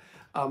there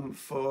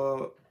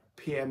for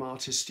PM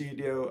Artist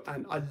Studio,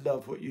 and I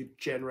love what you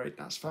generate.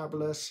 That's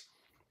fabulous.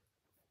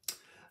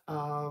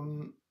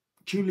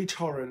 Julie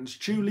Torrens.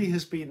 Julie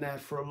has been there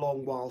for a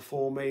long while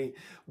for me,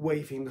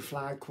 waving the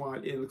flag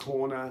quietly in the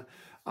corner.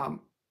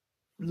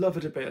 Love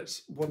it a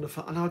bit,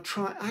 wonderful. And I'll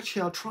try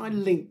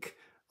and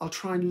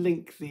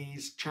link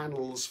these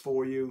channels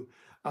for you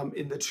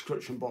in the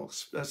description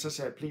box. As I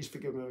said, please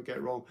forgive me if I get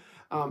it wrong.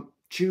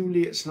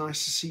 Julie, it's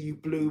nice to see you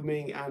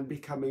blooming and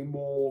becoming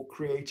more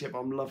creative.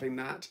 I'm loving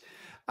that.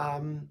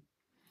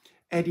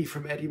 Eddie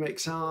from Eddie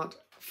Makes Art,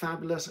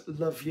 fabulous,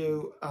 love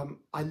you.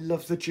 I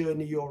love the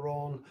journey you're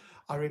on.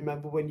 I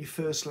remember when you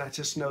first let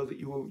us know that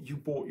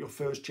you bought your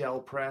first gel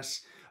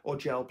press or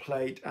gel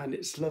plate, and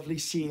it's lovely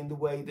seeing the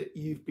way that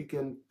you've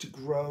begun to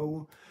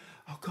grow.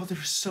 Oh God, there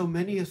are so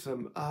many of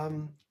them.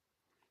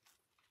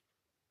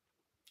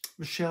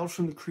 Michelle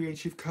from the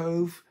Creative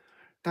Cove,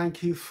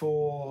 thank you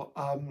for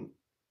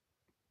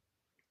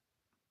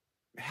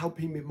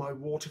helping me with my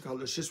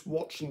watercolours. Just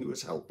watching you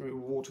has helped me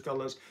with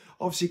watercolours.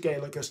 Obviously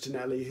Gail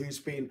Augustinelli, who's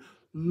been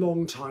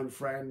long-time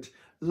friend.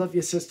 Love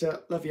you,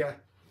 sister, love you.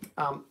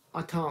 I'm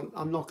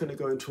not going to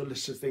go into a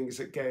list of things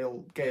that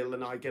Gail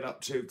and I get up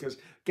to, because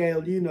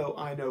Gail, you know,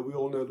 I know, we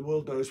all know, the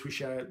world knows we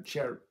share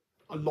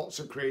lots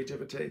of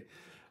creativity.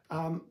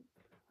 There's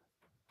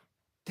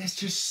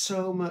just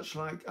so much,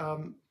 like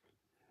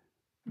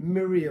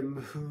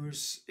Miriam,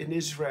 who's in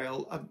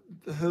Israel,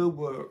 her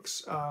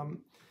works.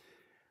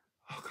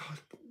 Oh God,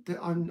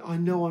 I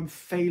know I'm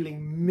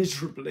failing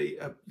miserably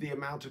at the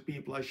amount of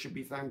people I should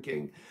be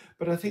thanking,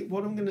 but I think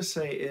what I'm going to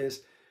say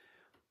is,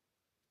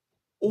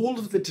 all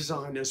of the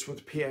designers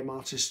with PM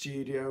Artist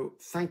Studio,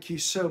 thank you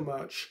so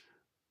much.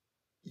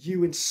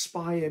 You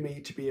inspire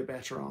me to be a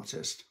better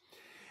artist.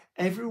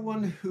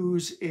 Everyone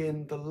who's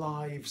in the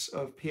lives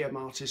of PM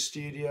Artist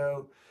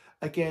Studio,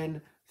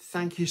 again,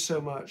 thank you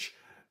so much.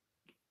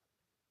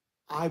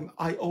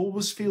 I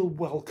always feel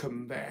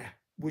welcome there,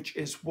 which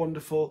is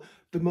wonderful.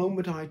 The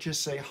moment I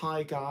just say,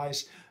 hi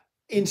guys,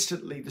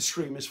 instantly the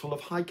stream is full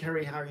of, hi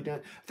Ceri, how are you doing?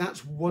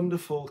 That's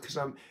wonderful, because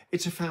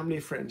it's a family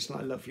of friends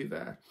and I love you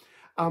there.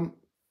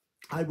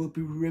 I would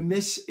be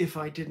remiss if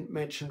I didn't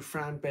mention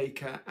Fran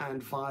Baker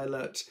and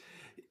Violet,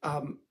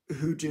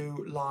 who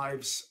do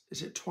lives,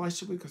 is it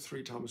twice a week or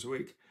 3 times a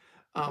week?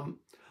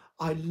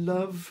 I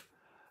love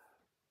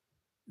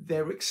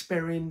their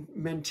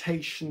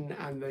experimentation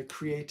and their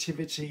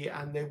creativity,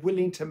 and they're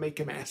willing to make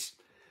a mess,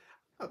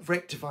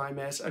 rectify a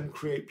mess and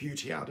create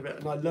beauty out of it.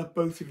 And I love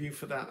both of you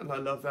for that, and I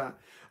love that.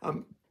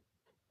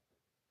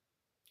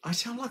 I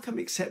sound like I'm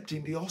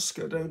accepting the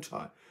Oscar, don't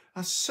I?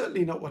 That's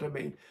certainly not what I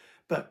mean.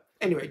 But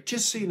anyway,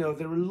 just so you know,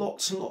 there are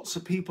lots and lots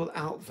of people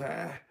out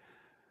there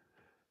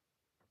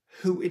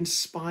who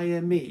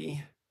inspire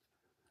me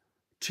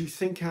to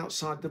think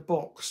outside the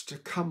box, to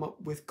come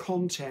up with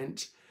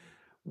content,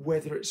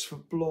 whether it's for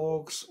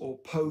blogs or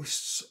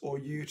posts or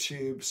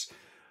YouTubes,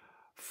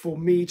 for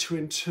me to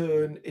in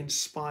turn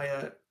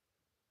inspire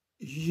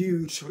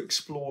you to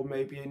explore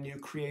maybe a new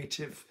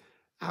creative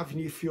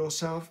avenue for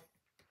yourself.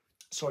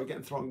 Sorry,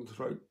 getting thrown in the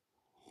throat.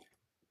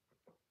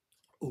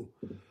 Oh.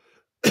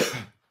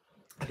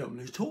 I don't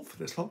want to talk for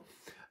this long.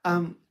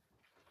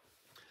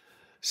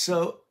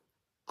 So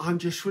I'm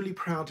just really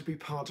proud to be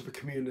part of a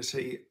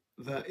community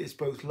that is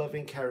both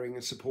loving, caring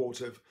and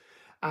supportive.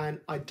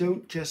 And I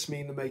don't just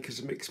mean the makers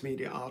of mixed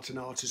media art and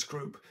artist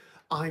group.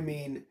 I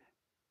mean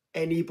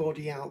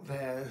anybody out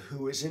there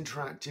who is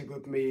interacting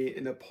with me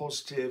in a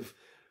positive,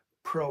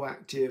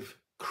 proactive,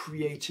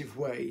 creative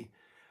way.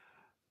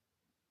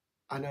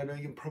 And I know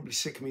you're probably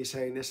sick of me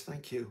saying this,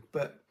 thank you,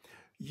 but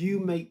you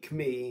make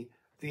me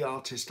the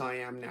artist I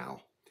am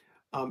now.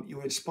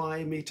 You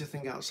inspire me to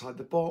think outside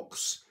the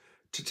box,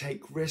 to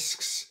take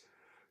risks,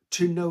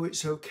 to know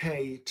it's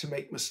okay to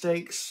make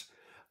mistakes,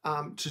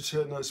 to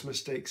turn those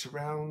mistakes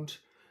around.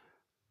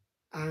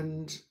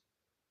 And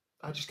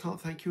I just can't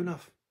thank you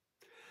enough.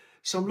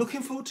 So I'm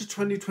looking forward to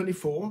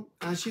 2024.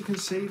 As you can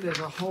see, there's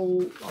a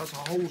whole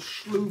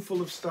slew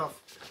full of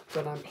stuff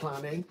that I'm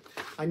planning.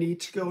 I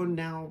need to go and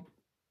now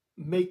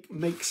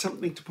make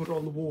something to put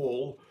on the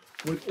wall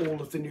with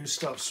all of the new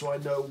stuff, so I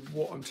know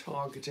what I'm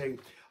targeting.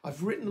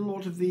 I've written a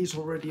lot of these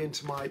already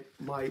into my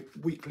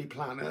weekly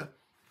planner,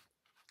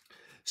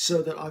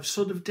 so that I've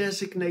sort of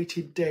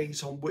designated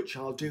days on which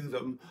I'll do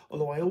them,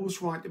 although I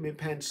always write them in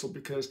pencil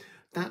because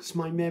that's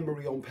my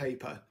memory on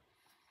paper.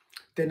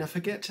 Then if I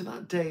get to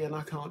that day and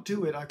I can't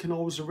do it, I can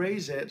always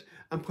erase it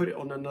and put it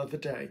on another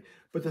day.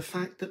 But the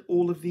fact that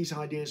all of these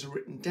ideas are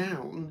written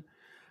down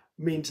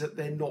means that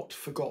they're not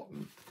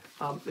forgotten.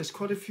 There's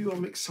quite a few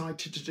I'm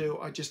excited to do.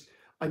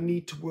 I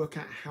need to work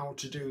out how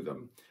to do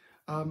them.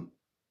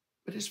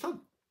 But it's fun.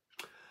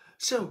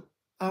 So,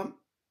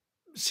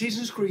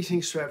 season's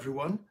greetings to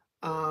everyone.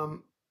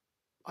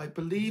 I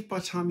believe by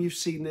the time you've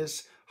seen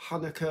this,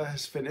 Hanukkah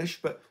has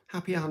finished, but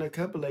happy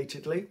Hanukkah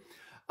belatedly.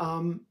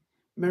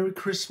 Merry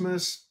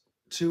Christmas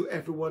to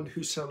everyone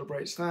who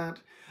celebrates that.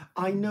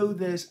 I know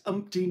there's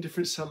umpteen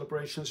different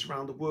celebrations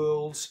around the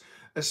world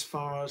as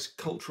far as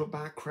cultural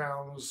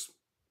backgrounds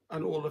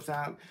and all of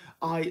that.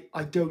 I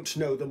don't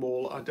know them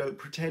all. I don't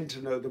pretend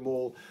to know them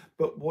all.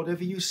 But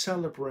whatever you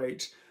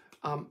celebrate,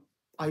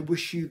 I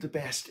wish you the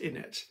best in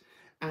it.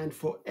 And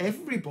for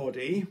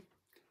everybody,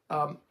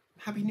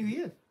 Happy New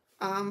Year.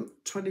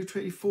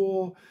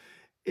 2024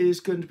 is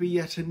going to be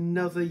yet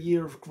another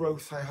year of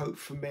growth, I hope,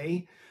 for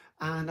me.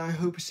 And I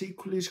hope it's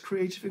equally as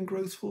creative and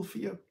growthful for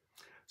you.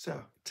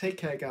 So take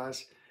care,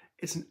 guys.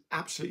 It's an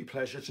absolute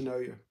pleasure to know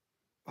you.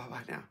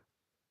 Bye-bye now.